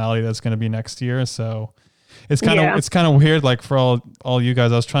like a formality that's going to be next year. So it's kind of weird. Like for all you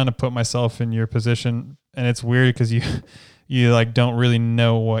guys, I was trying to put myself in your position, and it's weird because you like don't really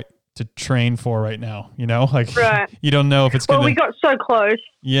know what to train for right now. You know, like Right. you don't know if it's going Well, to. we got so close.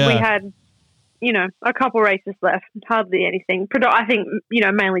 Yeah. We had, a couple races left, hardly anything. I think,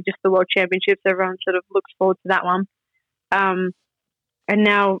 mainly just the World Championships. Everyone sort of looks forward to that one. And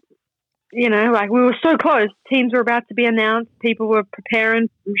now, like we were so close. Teams were about to be announced. People were preparing.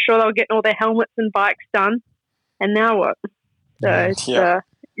 I'm sure they were getting all their helmets and bikes done. And now what? So it's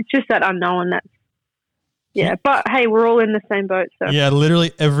just that unknown. Yeah, but hey, we're all in the same boat. So Yeah,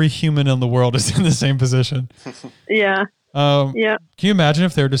 literally every human in the world is in the same position. yeah. Yeah. Can you imagine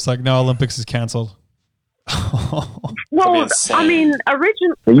if they were just like, no, Olympics is canceled? Well, insane. I mean,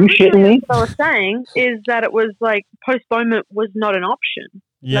 originally, Are you shitting me? what I was saying is that it was like postponement was not an option.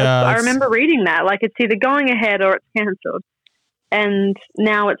 Yeah, I remember reading that. Like it's either going ahead or it's cancelled. And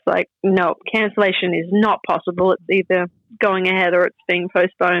now it's like, no, cancellation is not possible. It's either going ahead or it's being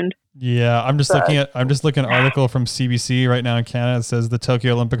postponed. Yeah, I'm just looking at an article from CBC right now in Canada. It says the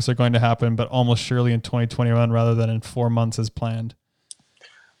Tokyo Olympics are going to happen, but almost surely in 2021 rather than in 4 months as planned.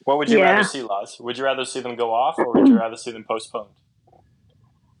 What would you rather see, Laz? Would you rather see them go off, or would you rather see them postponed?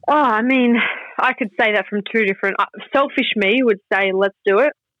 Oh, I mean, I could say that from two different. Selfish me would say let's do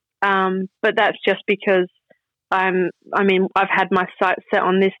it, but that's just because I've had my sights set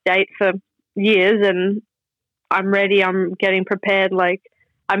on this date for years, and I'm ready. I'm getting prepared. Like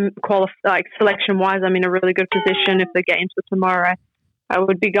I'm qualified. Like selection wise, I'm in a really good position. If the games were tomorrow, I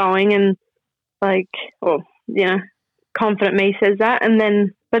would be going, and confident me says that, and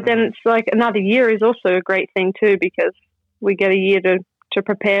then. But then it's like another year is also a great thing too, because we get a year to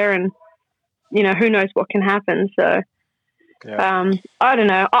prepare, and who knows what can happen. So I don't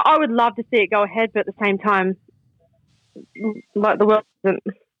know. I would love to see it go ahead, but at the same time, like the world isn't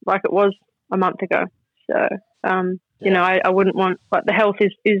like it was a month ago. So I wouldn't want, like, the health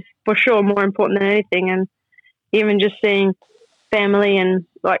is for sure more important than anything, and even just seeing family and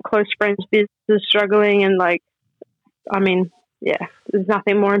like close friends' business struggling, and there's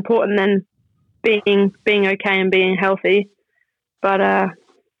nothing more important than being okay and being healthy. But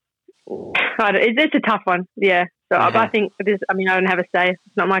it's a tough one. Yeah. So I think it is. I mean, I don't have a say.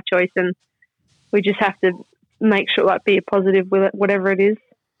 It's not my choice, and we just have to make sure, like, be positive with it, whatever it is.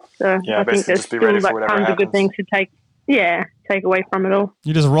 So I think there's still like tons of good things to take away from it all.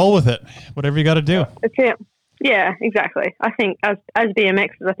 You just roll with it, whatever you got to do. That's it. Yeah, exactly. I think as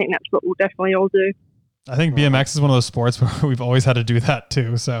BMXers, I think that's what we'll definitely all do. I think BMX is one of those sports where we've always had to do that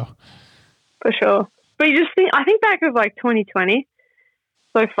too. So for sure. But I think back of like 2020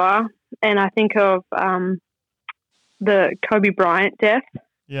 so far, and I think of the Kobe Bryant death.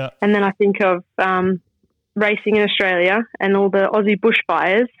 Yeah. And then I think of racing in Australia and all the Aussie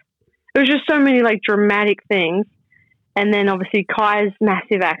bushfires. It was just so many like dramatic things. And then obviously Kai's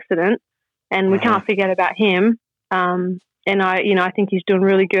massive accident, and we can't forget about him. And I think he's doing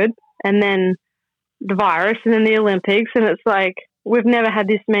really good. And then the virus, and then the Olympics, and it's like we've never had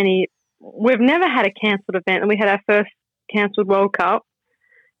a cancelled event, and we had our first cancelled World Cup,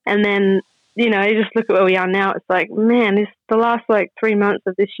 and then you just look at where we are now. It's like, man, the last like 3 months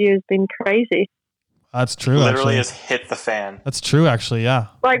of this year has been crazy. That's true. Literally actually. has hit the fan. That's true, actually. Yeah.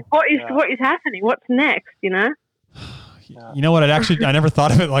 Like, what is happening? What's next? You know what? I never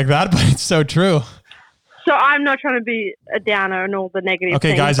thought of it like that, but it's so true. So I'm not trying to be a downer and all the negative Okay,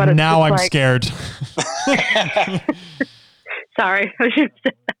 things, guys, but it's now just I'm like- scared. Sorry, I should have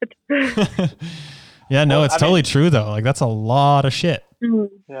said that. Yeah, no, Well, it's I totally mean- true though. Like that's a lot of shit. Mhm.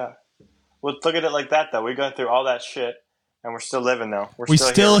 Yeah. Well, look at it like that, though. We've gone through all that shit, and we're still living, though. We're We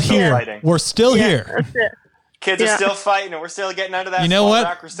still here. We're here. fighting. We're still Yeah, here. that's it. Kids are Yeah. still fighting, and we're still getting under that. You know small what?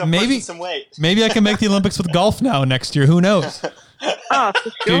 rock. We're still Maybe- pushing some weight. Maybe I can make the Olympics with golf now next year. Who knows? Oh, for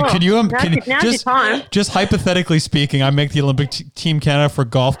Dude, sure. can you Now's your time. just hypothetically speaking, I make the Olympic Team Canada for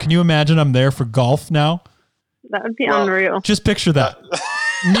golf. Can you imagine I'm there for golf now? That would be Well, unreal. Just picture that.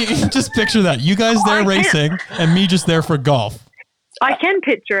 Just picture that. You guys there I can't- racing and me just there for golf. I can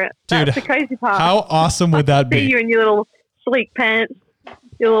picture it. Dude, That's the crazy part. How awesome would that See be? you in your little sleek pants,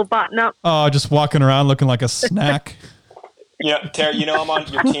 your little button up. Oh, just walking around looking like a snack. Yeah, Tara, you know I'm on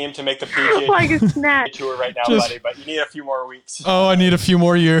your team to make the PGA Like a snack. Tour right now, Just- buddy, but you need a few more weeks. Oh, I need a few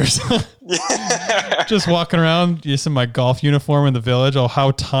more years. Just walking around, just in my golf uniform in the village. Oh,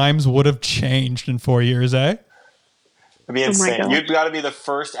 how times would have changed in 4 years, eh? It'd be Oh my insane. God. You've got to be the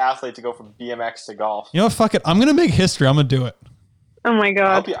first athlete to go from BMX to golf. You know what? Fuck it. I'm gonna make history. I'm gonna do it. Oh my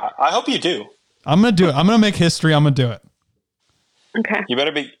god. I hope you do. I'm gonna do it. I'm gonna make history. I'm gonna do it. Okay. You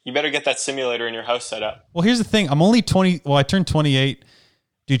better get that simulator in your house set up. Well, here's the thing. I'm only 20. Well, I turned 28.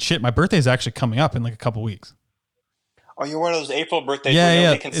 Dude, shit. My birthday's actually coming up in like a couple weeks. Oh, you're one of those April birthdays Yeah, where yeah.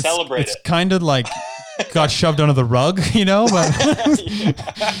 nobody can celebrate it's it. kind of like got shoved under the rug, you know. But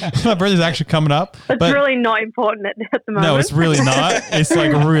my birthday's actually coming up. It's but really not important at the moment. no, it's really not. It's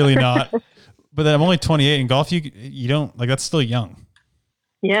like really not. But then I'm only 28 in golf. You don't like that's still young.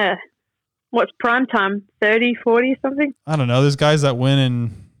 Yeah. What's prime time? 30, 40 something? I don't know. There's guys that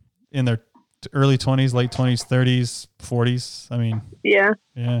win in their early 20s, late 20s, 30s, 40s. I mean, Yeah.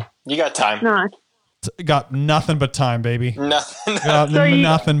 yeah. You got time. Nice. Got nothing but time, baby. Nothing. Got So you-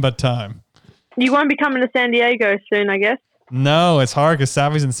 nothing but time. You won't be coming to San Diego soon, I guess. No, it's hard because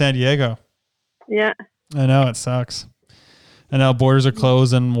Savvy's in San Diego. Yeah. I know it sucks. And now borders are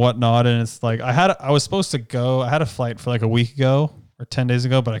closed and whatnot. And it's like I was supposed to go. I had a flight for like a week ago or 10 days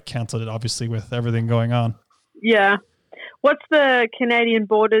ago, but I canceled it obviously with everything going on. Yeah. What's the Canadian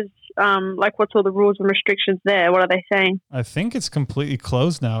borders like? What's all the rules and restrictions there? What are they saying? I think it's completely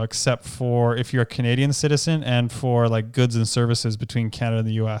closed now, except for if you're a Canadian citizen and for like goods and services between Canada and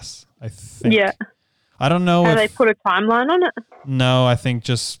the US. I think. Yeah. I don't know Have if they put a timeline on it? no, I think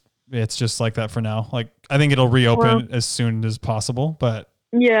it's just like that for now. Like I think it'll reopen Well- as soon as possible, but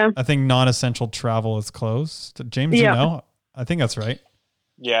Yeah. I think non-essential travel is closed. James, Yeah. you know? I think that's right.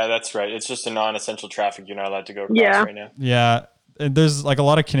 Yeah, that's right. It's just a non-essential traffic. You're not allowed to go across Yeah. right now. Yeah. And there's like a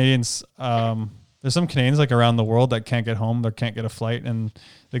lot of Canadians there's some Canadians like around the world that can't get home, that can't get a flight, and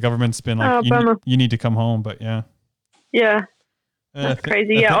the government's been like Oh, bummer. you need to come home, but yeah. Yeah. And I That's thi-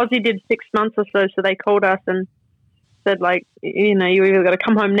 crazy. I Yeah. think- Aussie did 6 months or so they called us and said, like, you know, you either got to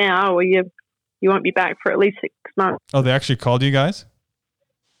come home now or you won't be back for at least 6 months. Oh, they actually called you guys?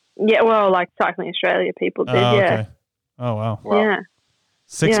 Yeah, well, like Cycling Australia people did, Oh, yeah. okay. Oh, wow. Wow. Yeah.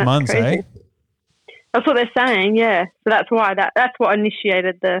 6 Yeah, months, crazy. eh? That's what they're saying, yeah. So that's why that's what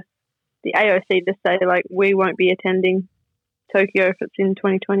initiated the AOC to say, like, we won't be attending Tokyo if it's in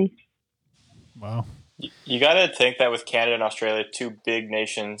 2020. Wow. You got to think that with Canada and Australia, two big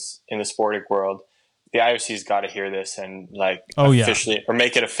nations in the sporting world, the IOC's got to hear this and like Oh, yeah. officially or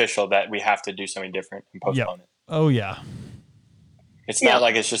make it official that we have to do something different and postpone it. Oh, yeah. It's Yeah. not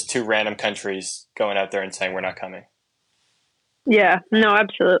like it's just two random countries going out there and saying we're not coming. Yeah, no,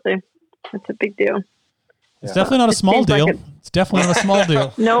 absolutely. That's a big deal. It's definitely not a It small seems like deal. it- It's definitely not a small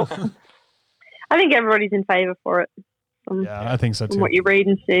deal. Nope. I think everybody's in favour for it from, Yeah, I think so from too. what you read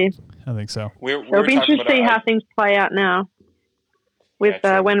and see. I think so. We It'll were be talking interesting to about see how things play out now with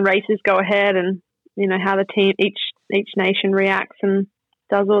Yeah, true. when races go ahead and, you know, how the team, each nation reacts and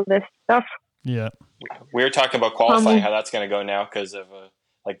does all this stuff. Yeah. we were talking about qualifying, Um, how that's going to go now because of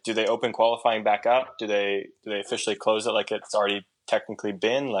like, do they open qualifying back up? Do they officially close it like it's already technically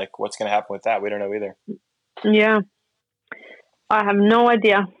been? Like, what's going to happen with that? We don't know either. Yeah. I have no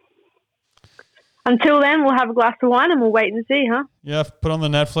idea. Until then, we'll have a glass of wine and we'll wait and see, huh? Yeah, put on the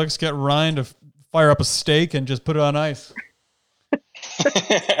Netflix, get Ryan to fire up a steak and just put it on ice.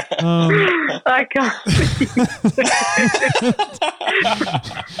 I can't.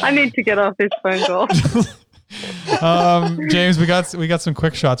 I need to get off this phone call. James, we got some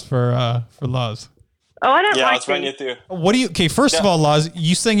quick shots for Laws. Oh, I don't Yeah, like let's run these. you through. What do you? Okay, first of Yeah. all, Laws,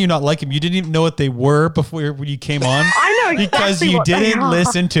 you saying you not like him. You didn't even know what they were before when you came on I know exactly because you what they didn't are.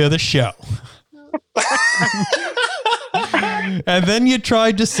 listen to the show. And then you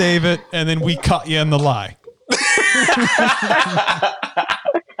tried to save it, and then we caught you in the lie.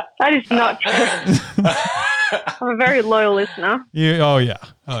 That is not true. I'm a very loyal listener. Oh yeah.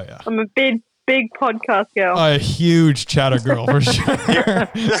 I'm a big podcast girl. A huge chatter girl for sure.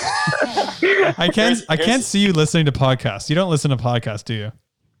 I can't see you listening to podcasts. You don't listen to podcasts, do you?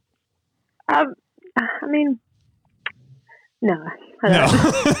 I mean, no. I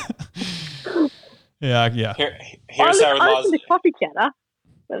don't. Yeah. Here's how I laws. listen to Coffee Chatter.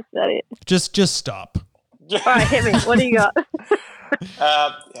 That's about it. Just stop. All right, hit me. What do you got?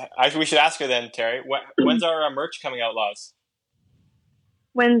 We should ask her then, Terry. When's our merch coming out, Laws?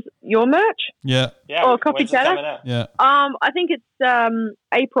 When's your merch? Yeah. Yeah. Or Coffee when's it Chatter? coming out? Yeah. I think it's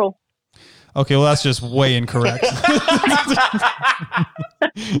April. Okay, well that's just way incorrect. That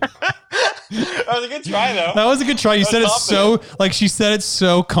was a good try, though. That was a good try. You said it so she said it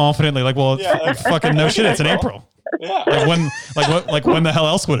so confidently. Like, well, Yeah. fucking no shit. It's in April. Yeah. When the hell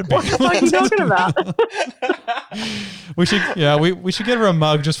else would it be? What the fuck are you talking about? we should get her a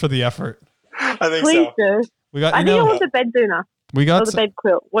mug just for the effort. I think Please so. do. We got I think I want the bed doona we or got the bed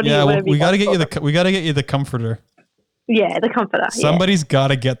quilt. What do yeah. you? Whatever We you got to guys get you call we got to get you the comforter. it. Yeah, the comforter. Somebody's got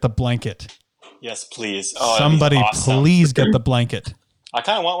to get the blanket. Yes, please. Oh, that'd be Somebody awesome. please get the blanket. I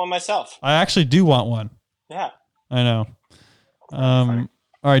kind of want one myself. I actually do want one. Yeah. I know. All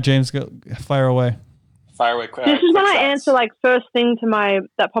right, James, go fire away. Fire away quick. This is when I answer like first thing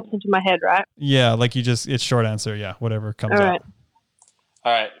that pops into my head, right? Yeah, like it's short answer. Yeah, whatever comes All up. right.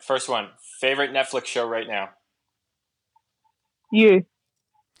 All right, first one. Favorite Netflix show right now? You.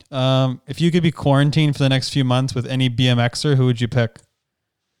 If you could be quarantined for the next few months with any BMXer, who would you pick?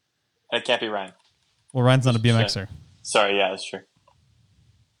 It can't be Ryan. Well, Ryan's not a BMXer. Sorry, yeah, that's true.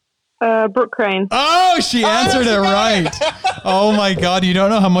 Brooke Crane. Oh, she answered it right. Oh my God, you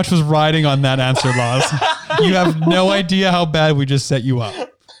don't know how much was riding on that answer, Laws. You have no idea how bad we just set you up.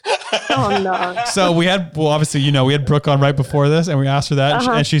 Oh no. So we had, obviously, we had Brooke on right before this, and we asked her that,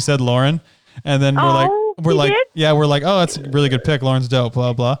 and she said Lauren, and then we're like, oh, that's a really good pick. Lauren's dope,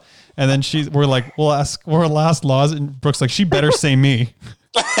 blah blah. And then we're like, we'll ask Laws, and Brooke's like, she better say me.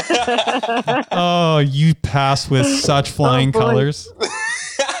 Oh, you pass with such flying colors.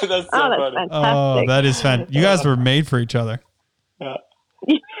 That's so That's funny. fantastic. Oh, that is fun. You guys were made for each other. Yeah.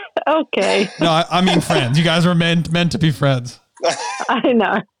 Okay. No, I mean friends. You guys were meant to be friends. I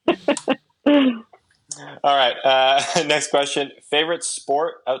know. All right. Next question. Favorite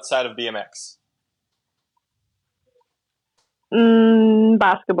sport outside of BMX?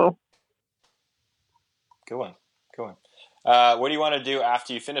 Basketball. Good one. What do you want to do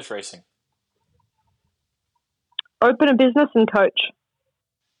after you finish racing? Open a business and coach.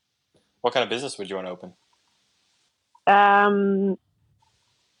 What kind of business would you want to open?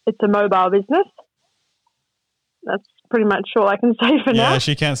 It's a mobile business. That's pretty much all I can say for now. Yeah,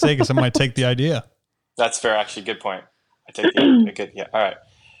 she can't say because I might take the idea. That's fair, actually. Good point. I take the good. Yeah. All right.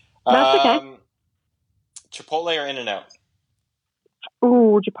 That's okay. Chipotle or In-N-Out?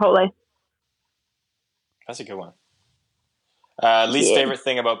 Ooh, Chipotle. That's a good one. Least favorite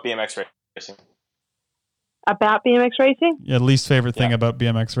thing about BMX racing? About BMX racing? Yeah, least favorite thing about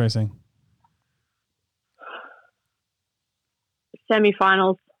BMX racing.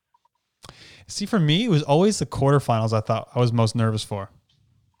 Semifinals. See, for me, it was always the quarterfinals I thought I was most nervous for.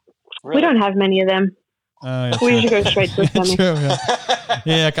 Really? We don't have many of them. Yeah, We true. usually go straight to a semi. True,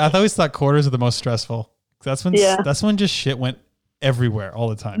 yeah. I always thought quarters are the most stressful. That's when just shit went everywhere all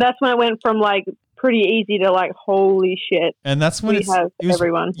the time. That's when it went from like pretty easy to like holy shit. And that's when we have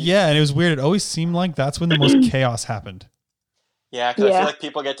everyone. Yeah, and it was weird. It always seemed like that's when the most chaos happened. Yeah, because I feel like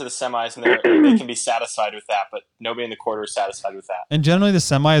people get to the semis and they can be satisfied with that, but nobody in the quarter is satisfied with that. And generally, the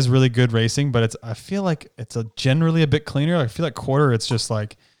semi is really good racing, but I feel like it's generally a bit cleaner. I feel like quarter, it's just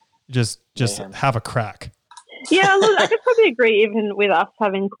like just have a crack. Yeah, look, I could probably agree even with us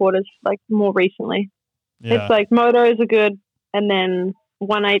having quarters like more recently. Yeah. It's like motos are good, and then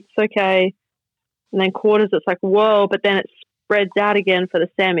 1/8's okay, and then quarters it's like whoa, but then it spreads out again for the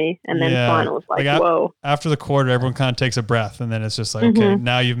semi, and then finals like whoa. After the quarter, everyone kind of takes a breath, and then it's just like okay,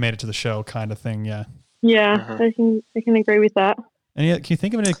 now you've made it to the show, kind of thing. Yeah. Yeah, I can agree with that. Can you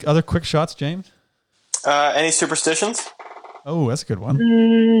think of any other quick shots, James? Any superstitions? Oh, that's a good one.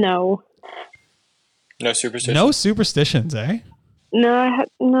 No. No superstitions? No superstitions, eh? No.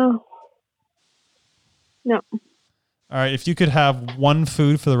 All right, if you could have one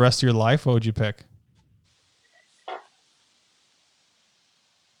food for the rest of your life, what would you pick?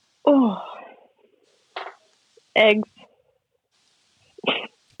 Oh. Eggs.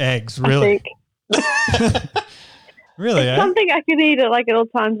 Eggs, really? Really, it's something I could eat at like at all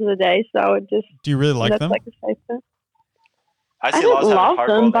times of the day, so I would just... Do you really like them? Like a safe bet. I see lots of love them,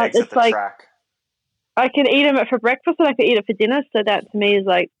 hard-boiled but eggs at it's the like... track. I can eat them for breakfast and I can eat it for dinner. So that to me is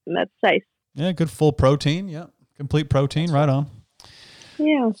like, that's safe. Yeah, good full protein. Yeah, complete protein. Right on.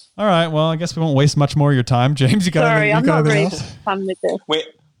 Yeah. All right. Well, I guess we won't waste much more of your time, James. You got Sorry, anything, I'm you got not anything really else? fun with this.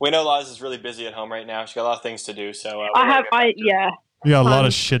 We know Laz is really busy at home right now. She's got a lot of things to do. So You got a lot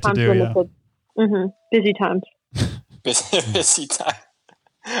of shit to do. Yeah. Busy times. busy time.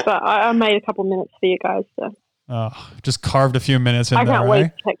 But I made a couple minutes for you guys. So Just carved a few minutes in I there, can't right?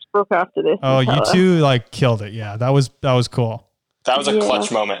 wait to text Brooke after this. Oh, and you tell her. two like killed it. Yeah, that was cool. That was a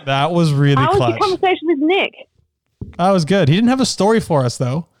clutch moment. That was really How was clutch. your conversation with Nick? That was good. He didn't have a story for us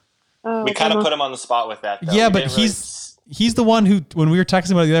though. We kind of put him on the spot with that, though. Yeah, We but didn't he's the one who, when we were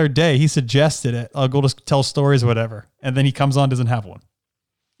texting about it the other day, he suggested it. I'll go to tell stories or whatever, and then he comes on, doesn't have one.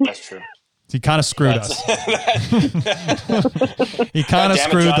 That's true. So he kind of screwed us. He kind of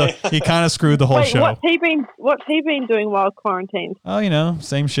screwed the whole Wait, show. what's he been doing while quarantined? Oh,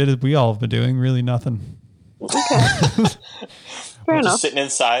 same shit as we all have been doing. Really nothing. Fair enough. Just sitting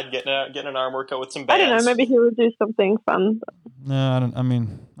inside, getting an arm workout with some I bands. don't know. Maybe he would do something fun. No, I don't. I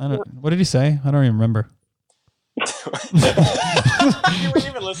mean, I don't. What did he say? I don't even remember. You weren't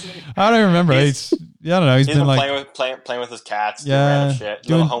even listening. I don't remember. I don't know. He's been like playing with his cats, doing Yeah, random shit,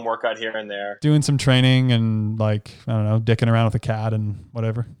 little home workout here and there. doing some training and like I don't know, dicking around with a cat and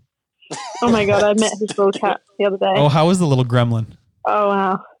whatever. Oh my god, I met his little cat the other day. Oh, how was the little gremlin? Oh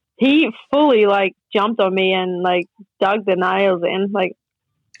wow, he fully like jumped on me and like dug the nails in. Like,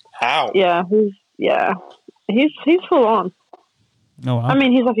 how? Yeah, he's full on. Oh, wow. I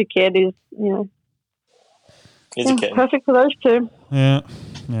mean, he's like a kid. He's a kid. Perfect for those two. Yeah.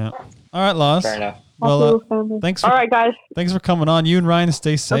 All right, Loz. Fair enough. Well, thanks. All right, guys. Thanks for coming on. You and Ryan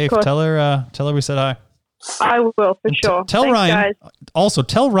stay safe. course. Tell her we said hi. I will for sure. Tell Thanks, Ryan. guys. Also,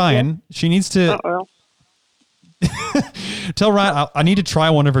 tell Ryan she needs to. Uh-oh. Tell Ryan I need to try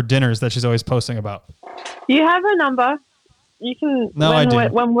one of her dinners that she's always posting about. You have her number. You can. No, I do.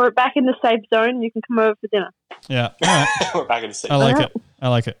 When we're back in the safe zone, you can come over for dinner. Yeah. All right. We're back in the safe I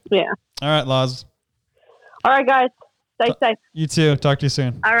like it. Yeah. All right, Loz. All right, guys. Stay safe. You too. Talk to you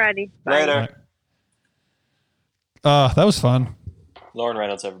soon. Alrighty. Bye. Later. That was fun. Lauren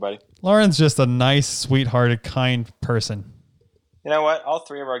Reynolds, everybody. Lauren's just a nice, sweethearted, kind person. You know what? All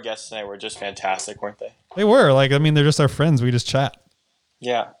three of our guests tonight were just fantastic, weren't they? They were they're just our friends. We just chat.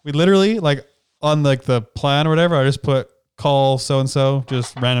 Yeah. We literally on the plan or whatever. I just put call so and so,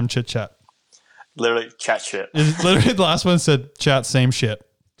 just random chit chat. Literally chat shit. Literally, the last one said chat same shit.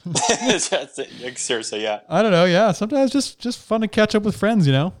 Seriously, yeah. I don't know. Yeah, sometimes just fun to catch up with friends.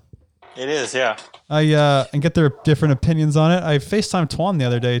 It is, yeah. And get their different opinions on it. I FaceTimed Twan the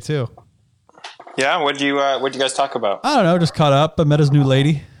other day too. Yeah, what'd you guys talk about? I don't know. Just caught up. I met his new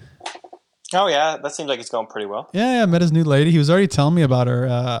lady. Oh yeah, that seems like it's going pretty well. Yeah, I met his new lady. He was already telling me about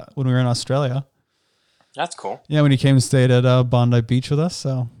her when we were in Australia. That's cool. Yeah, when he came and stayed at Bondi Beach with us.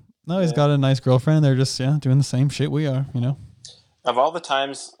 So no, he's got a nice girlfriend. And they're just doing the same shit we are. Of all the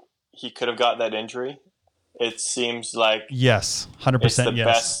times he could have got that injury, it seems like yes, 100%. It's the yes.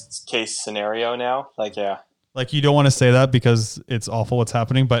 best case scenario now. Like you don't want to say that because it's awful what's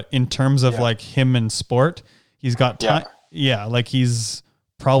happening, but in terms of like him in sport, he's got time. Yeah, like he's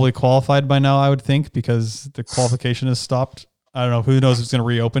probably qualified by now, I would think, because the qualification has stopped. I don't know. Who knows if it's going to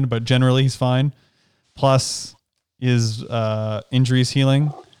reopen, but generally he's fine. Plus his injuries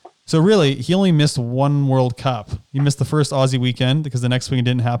healing. So really, he only missed one World Cup. He missed the first Aussie weekend because the next weekend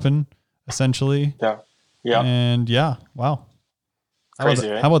didn't happen, essentially. Yeah. Yeah. And wow. Crazy,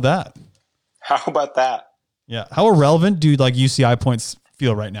 right? How about that? How about that? Yeah. How irrelevant do UCI points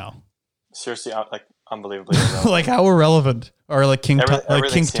feel right now? Seriously, unbelievably irrelevant. Like how irrelevant are King times,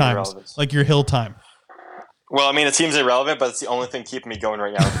 irrelevant. like your hill time. Well, I mean, it seems irrelevant, but it's the only thing keeping me going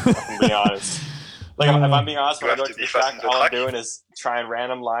right now. If I'm being honest. If I'm being honest, when I go to the track, all I'm doing is trying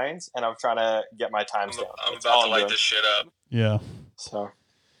random lines, and I'm trying to get my times down. I'm about to light this shit up. Yeah. So.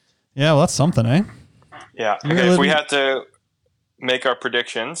 Yeah, well, that's something, eh? Yeah. Okay, if we had to make our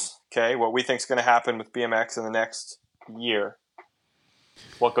predictions, okay, what we think is going to happen with BMX in the next year,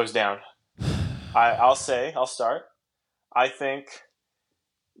 what goes down? I'll start. I think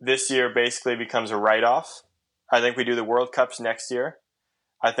this year basically becomes a write-off. I think we do the World Cups next year.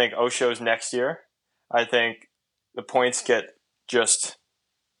 I think Osho's next year. I think the points get just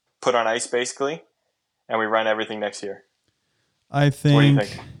put on ice basically, and we run everything next year. I think. What do you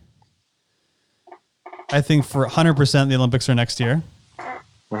think? I think for 100% the Olympics are next year.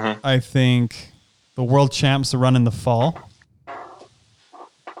 Mm-hmm. I think the World Champs are run in the fall.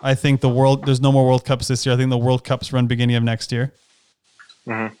 I think there's no more World Cups this year. I think the World Cups run beginning of next year.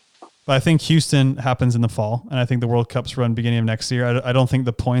 Mm-hmm. But I think Houston happens in the fall, and I think the World Cup's run beginning of next year. I don't think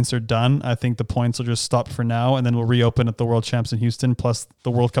the points are done. I think the points will just stop for now, and then we'll reopen at the World Champs in Houston, plus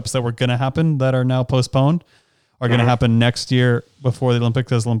the World Cups that were going to happen that are now postponed are going to happen next year before the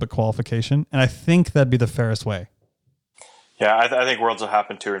Olympics as Olympic qualification. And I think that'd be the fairest way. Yeah, I think Worlds will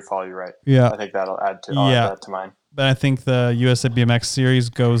happen too in fall. You're right. Yeah. I think that'll add to that to mine. But I think the USA BMX series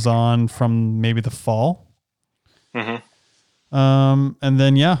goes on from maybe the fall. Mm-hmm. And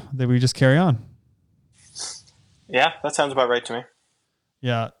then, then we just carry on. Yeah, that sounds about right to me.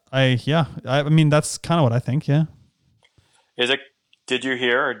 Yeah. I mean, that's kind of what I think. Yeah. Did you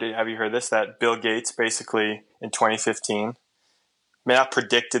hear, or have you heard this, that Bill Gates basically in 2015 may not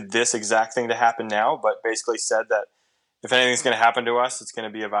predicted this exact thing to happen now, but basically said that if anything's going to happen to us, it's going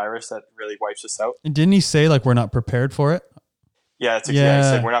to be a virus that really wipes us out. And didn't he say like, we're not prepared for it? Yeah, he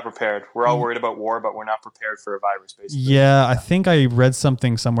said we're not prepared. We're all worried about war, but we're not prepared for a virus, basically. Yeah, I think I read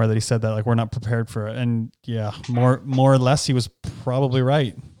something somewhere that he said that like we're not prepared for it, and more or less he was probably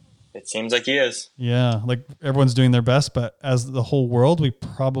right. It seems like he is. Yeah, like everyone's doing their best, but as the whole world, we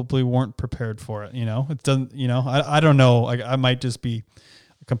probably weren't prepared for it. It doesn't. I don't know. I might just be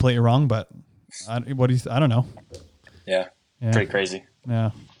completely wrong, but I don't know. Yeah, pretty crazy. Yeah.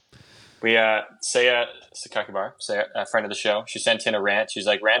 We Saya Sakakibar, a friend of the show, she sent in a rant. She's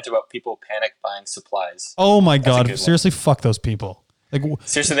like, rant about people panic buying supplies. Oh my God. Seriously, fuck those people. Like,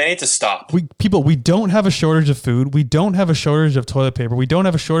 seriously, they need to stop. We don't have a shortage of food. We don't have a shortage of toilet paper. We don't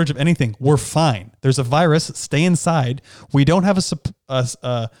have a shortage of anything. We're fine. There's a virus. Stay inside. We don't have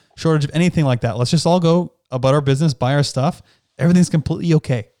a shortage of anything like that. Let's just all go about our business, buy our stuff. Everything's completely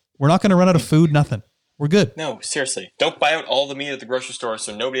okay. We're not going to run out of food, nothing. We're good. No, seriously. Don't buy out all the meat at the grocery store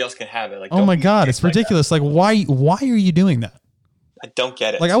so nobody else can have it. Like, oh my God, it's ridiculous. Like, why are you doing that? I don't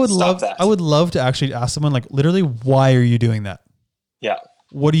get it. Like, I would love to actually ask someone, like, literally, why are you doing that? Yeah.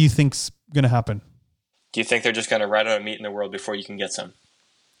 What do you think's going to happen? Do you think they're just going to run out of meat in the world before you can get some?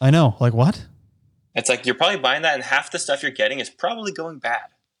 I know. Like, what? It's like you're probably buying that, and half the stuff you're getting is probably going bad.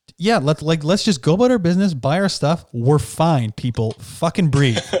 Yeah, let's just go about our business, buy our stuff. We're fine, people. Fucking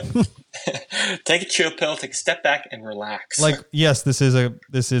breathe. Take a chill pill, take a step back, and relax. Like, yes, this is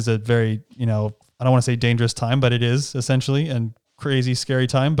a very, I don't want to say dangerous time, but it is essentially, and crazy, scary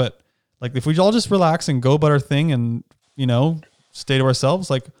time. But like, if we all just relax and go about our thing and, stay to ourselves,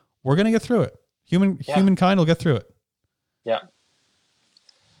 like, we're going to get through it. Humankind will get through it. Yeah.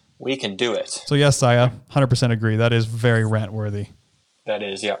 We can do it. So yes, Saya, 100% agree. That is very rant worthy. That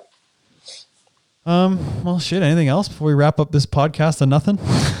is, yeah. Well, shit, anything else before we wrap up this podcast on nothing?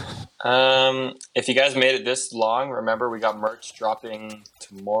 If you guys made it this long, remember we got merch dropping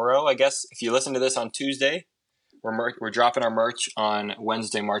tomorrow, I guess. If you listen to this on Tuesday, we're dropping our merch on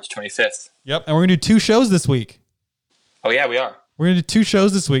Wednesday, March 25th. Yep, and we're going to do 2 shows this week. Oh, yeah, we are. We're going to do 2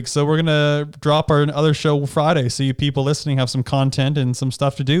 shows this week, so we're going to drop our other show Friday, so you people listening have some content and some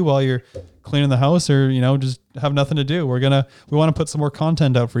stuff to do while you're cleaning the house or, just have nothing to do. We want to put some more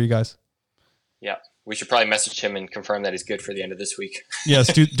content out for you guys. Yeah. We should probably message him and confirm that he's good for the end of this week.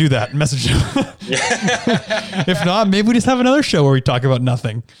 Yes, do that. Message him. If not, maybe we just have another show where we talk about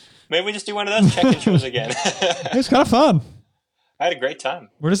nothing. Maybe we just do one of those check-in shows again. It's kind of fun. I had a great time.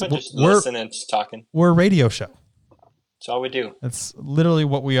 We're listening and just talking. We're a radio show. That's all we do. That's literally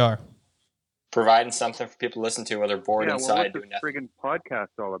what we are. Providing something for people to listen to while they're bored inside doing nothing. Friggin' podcast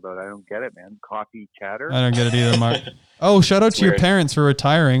all about? I don't get it, man. Coffee chatter. I don't get it either, Mark. Oh, shout out to your parents for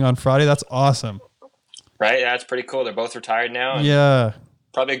retiring on Friday. That's awesome. Right? Yeah, it's pretty cool. They're both retired now. Yeah.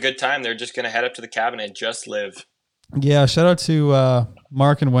 Probably a good time. They're just going to head up to the cabin and just live. Yeah, shout out to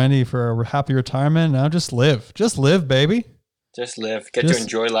Mark and Wendy for a happy retirement. Now just live. Just live, baby. Just live. Get to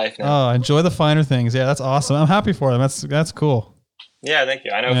enjoy life now. Oh, enjoy the finer things. Yeah, that's awesome. I'm happy for them. That's cool. Yeah, thank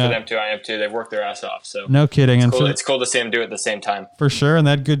you. I know for them too. I am too. They've worked their ass off. So no kidding. It's cool to see them do it at the same time. For sure, and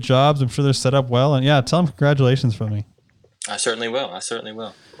they had good jobs. I'm sure they're set up well. And yeah, tell them congratulations from me. I certainly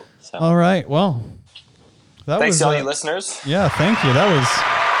will. So. All right. Well, thanks to all you listeners. Yeah, thank you.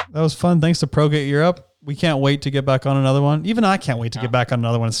 That was fun. Thanks to ProGate Europe. We can't wait to get back on another one. Even I can't wait to get back on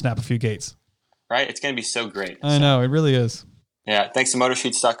another one and snap a few gates. Right? It's going to be so great. I know. It really is. Yeah. Thanks to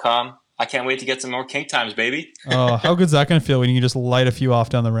MotorSheets.com. I can't wait to get some more kink times, baby. Oh, how good's that going to feel when you can just light a few off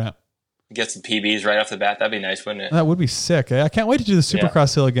down the ramp? Get some PBs right off the bat. That'd be nice, wouldn't it? That would be sick. I can't wait to do the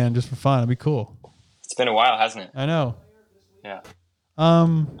Supercross hill again just for fun. It'd be cool. It's been a while, hasn't it? I know. Yeah.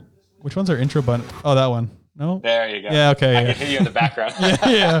 Which one's our intro button? Oh, that one. No? There you go. Yeah, okay. I can hear you in the background.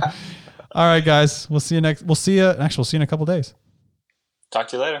 yeah. All right, guys. We'll see you we'll see you in a couple days. Talk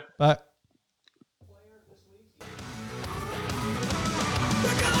to you later. Bye.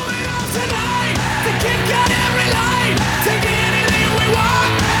 Tonight, to kick out every line, take anything we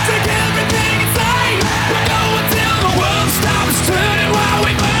want, together.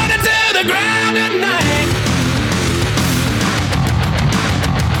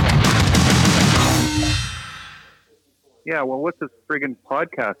 Yeah, well, what's this friggin'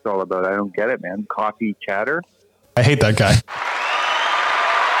 podcast all about? I don't get it, man. Coffee chatter? I hate that guy.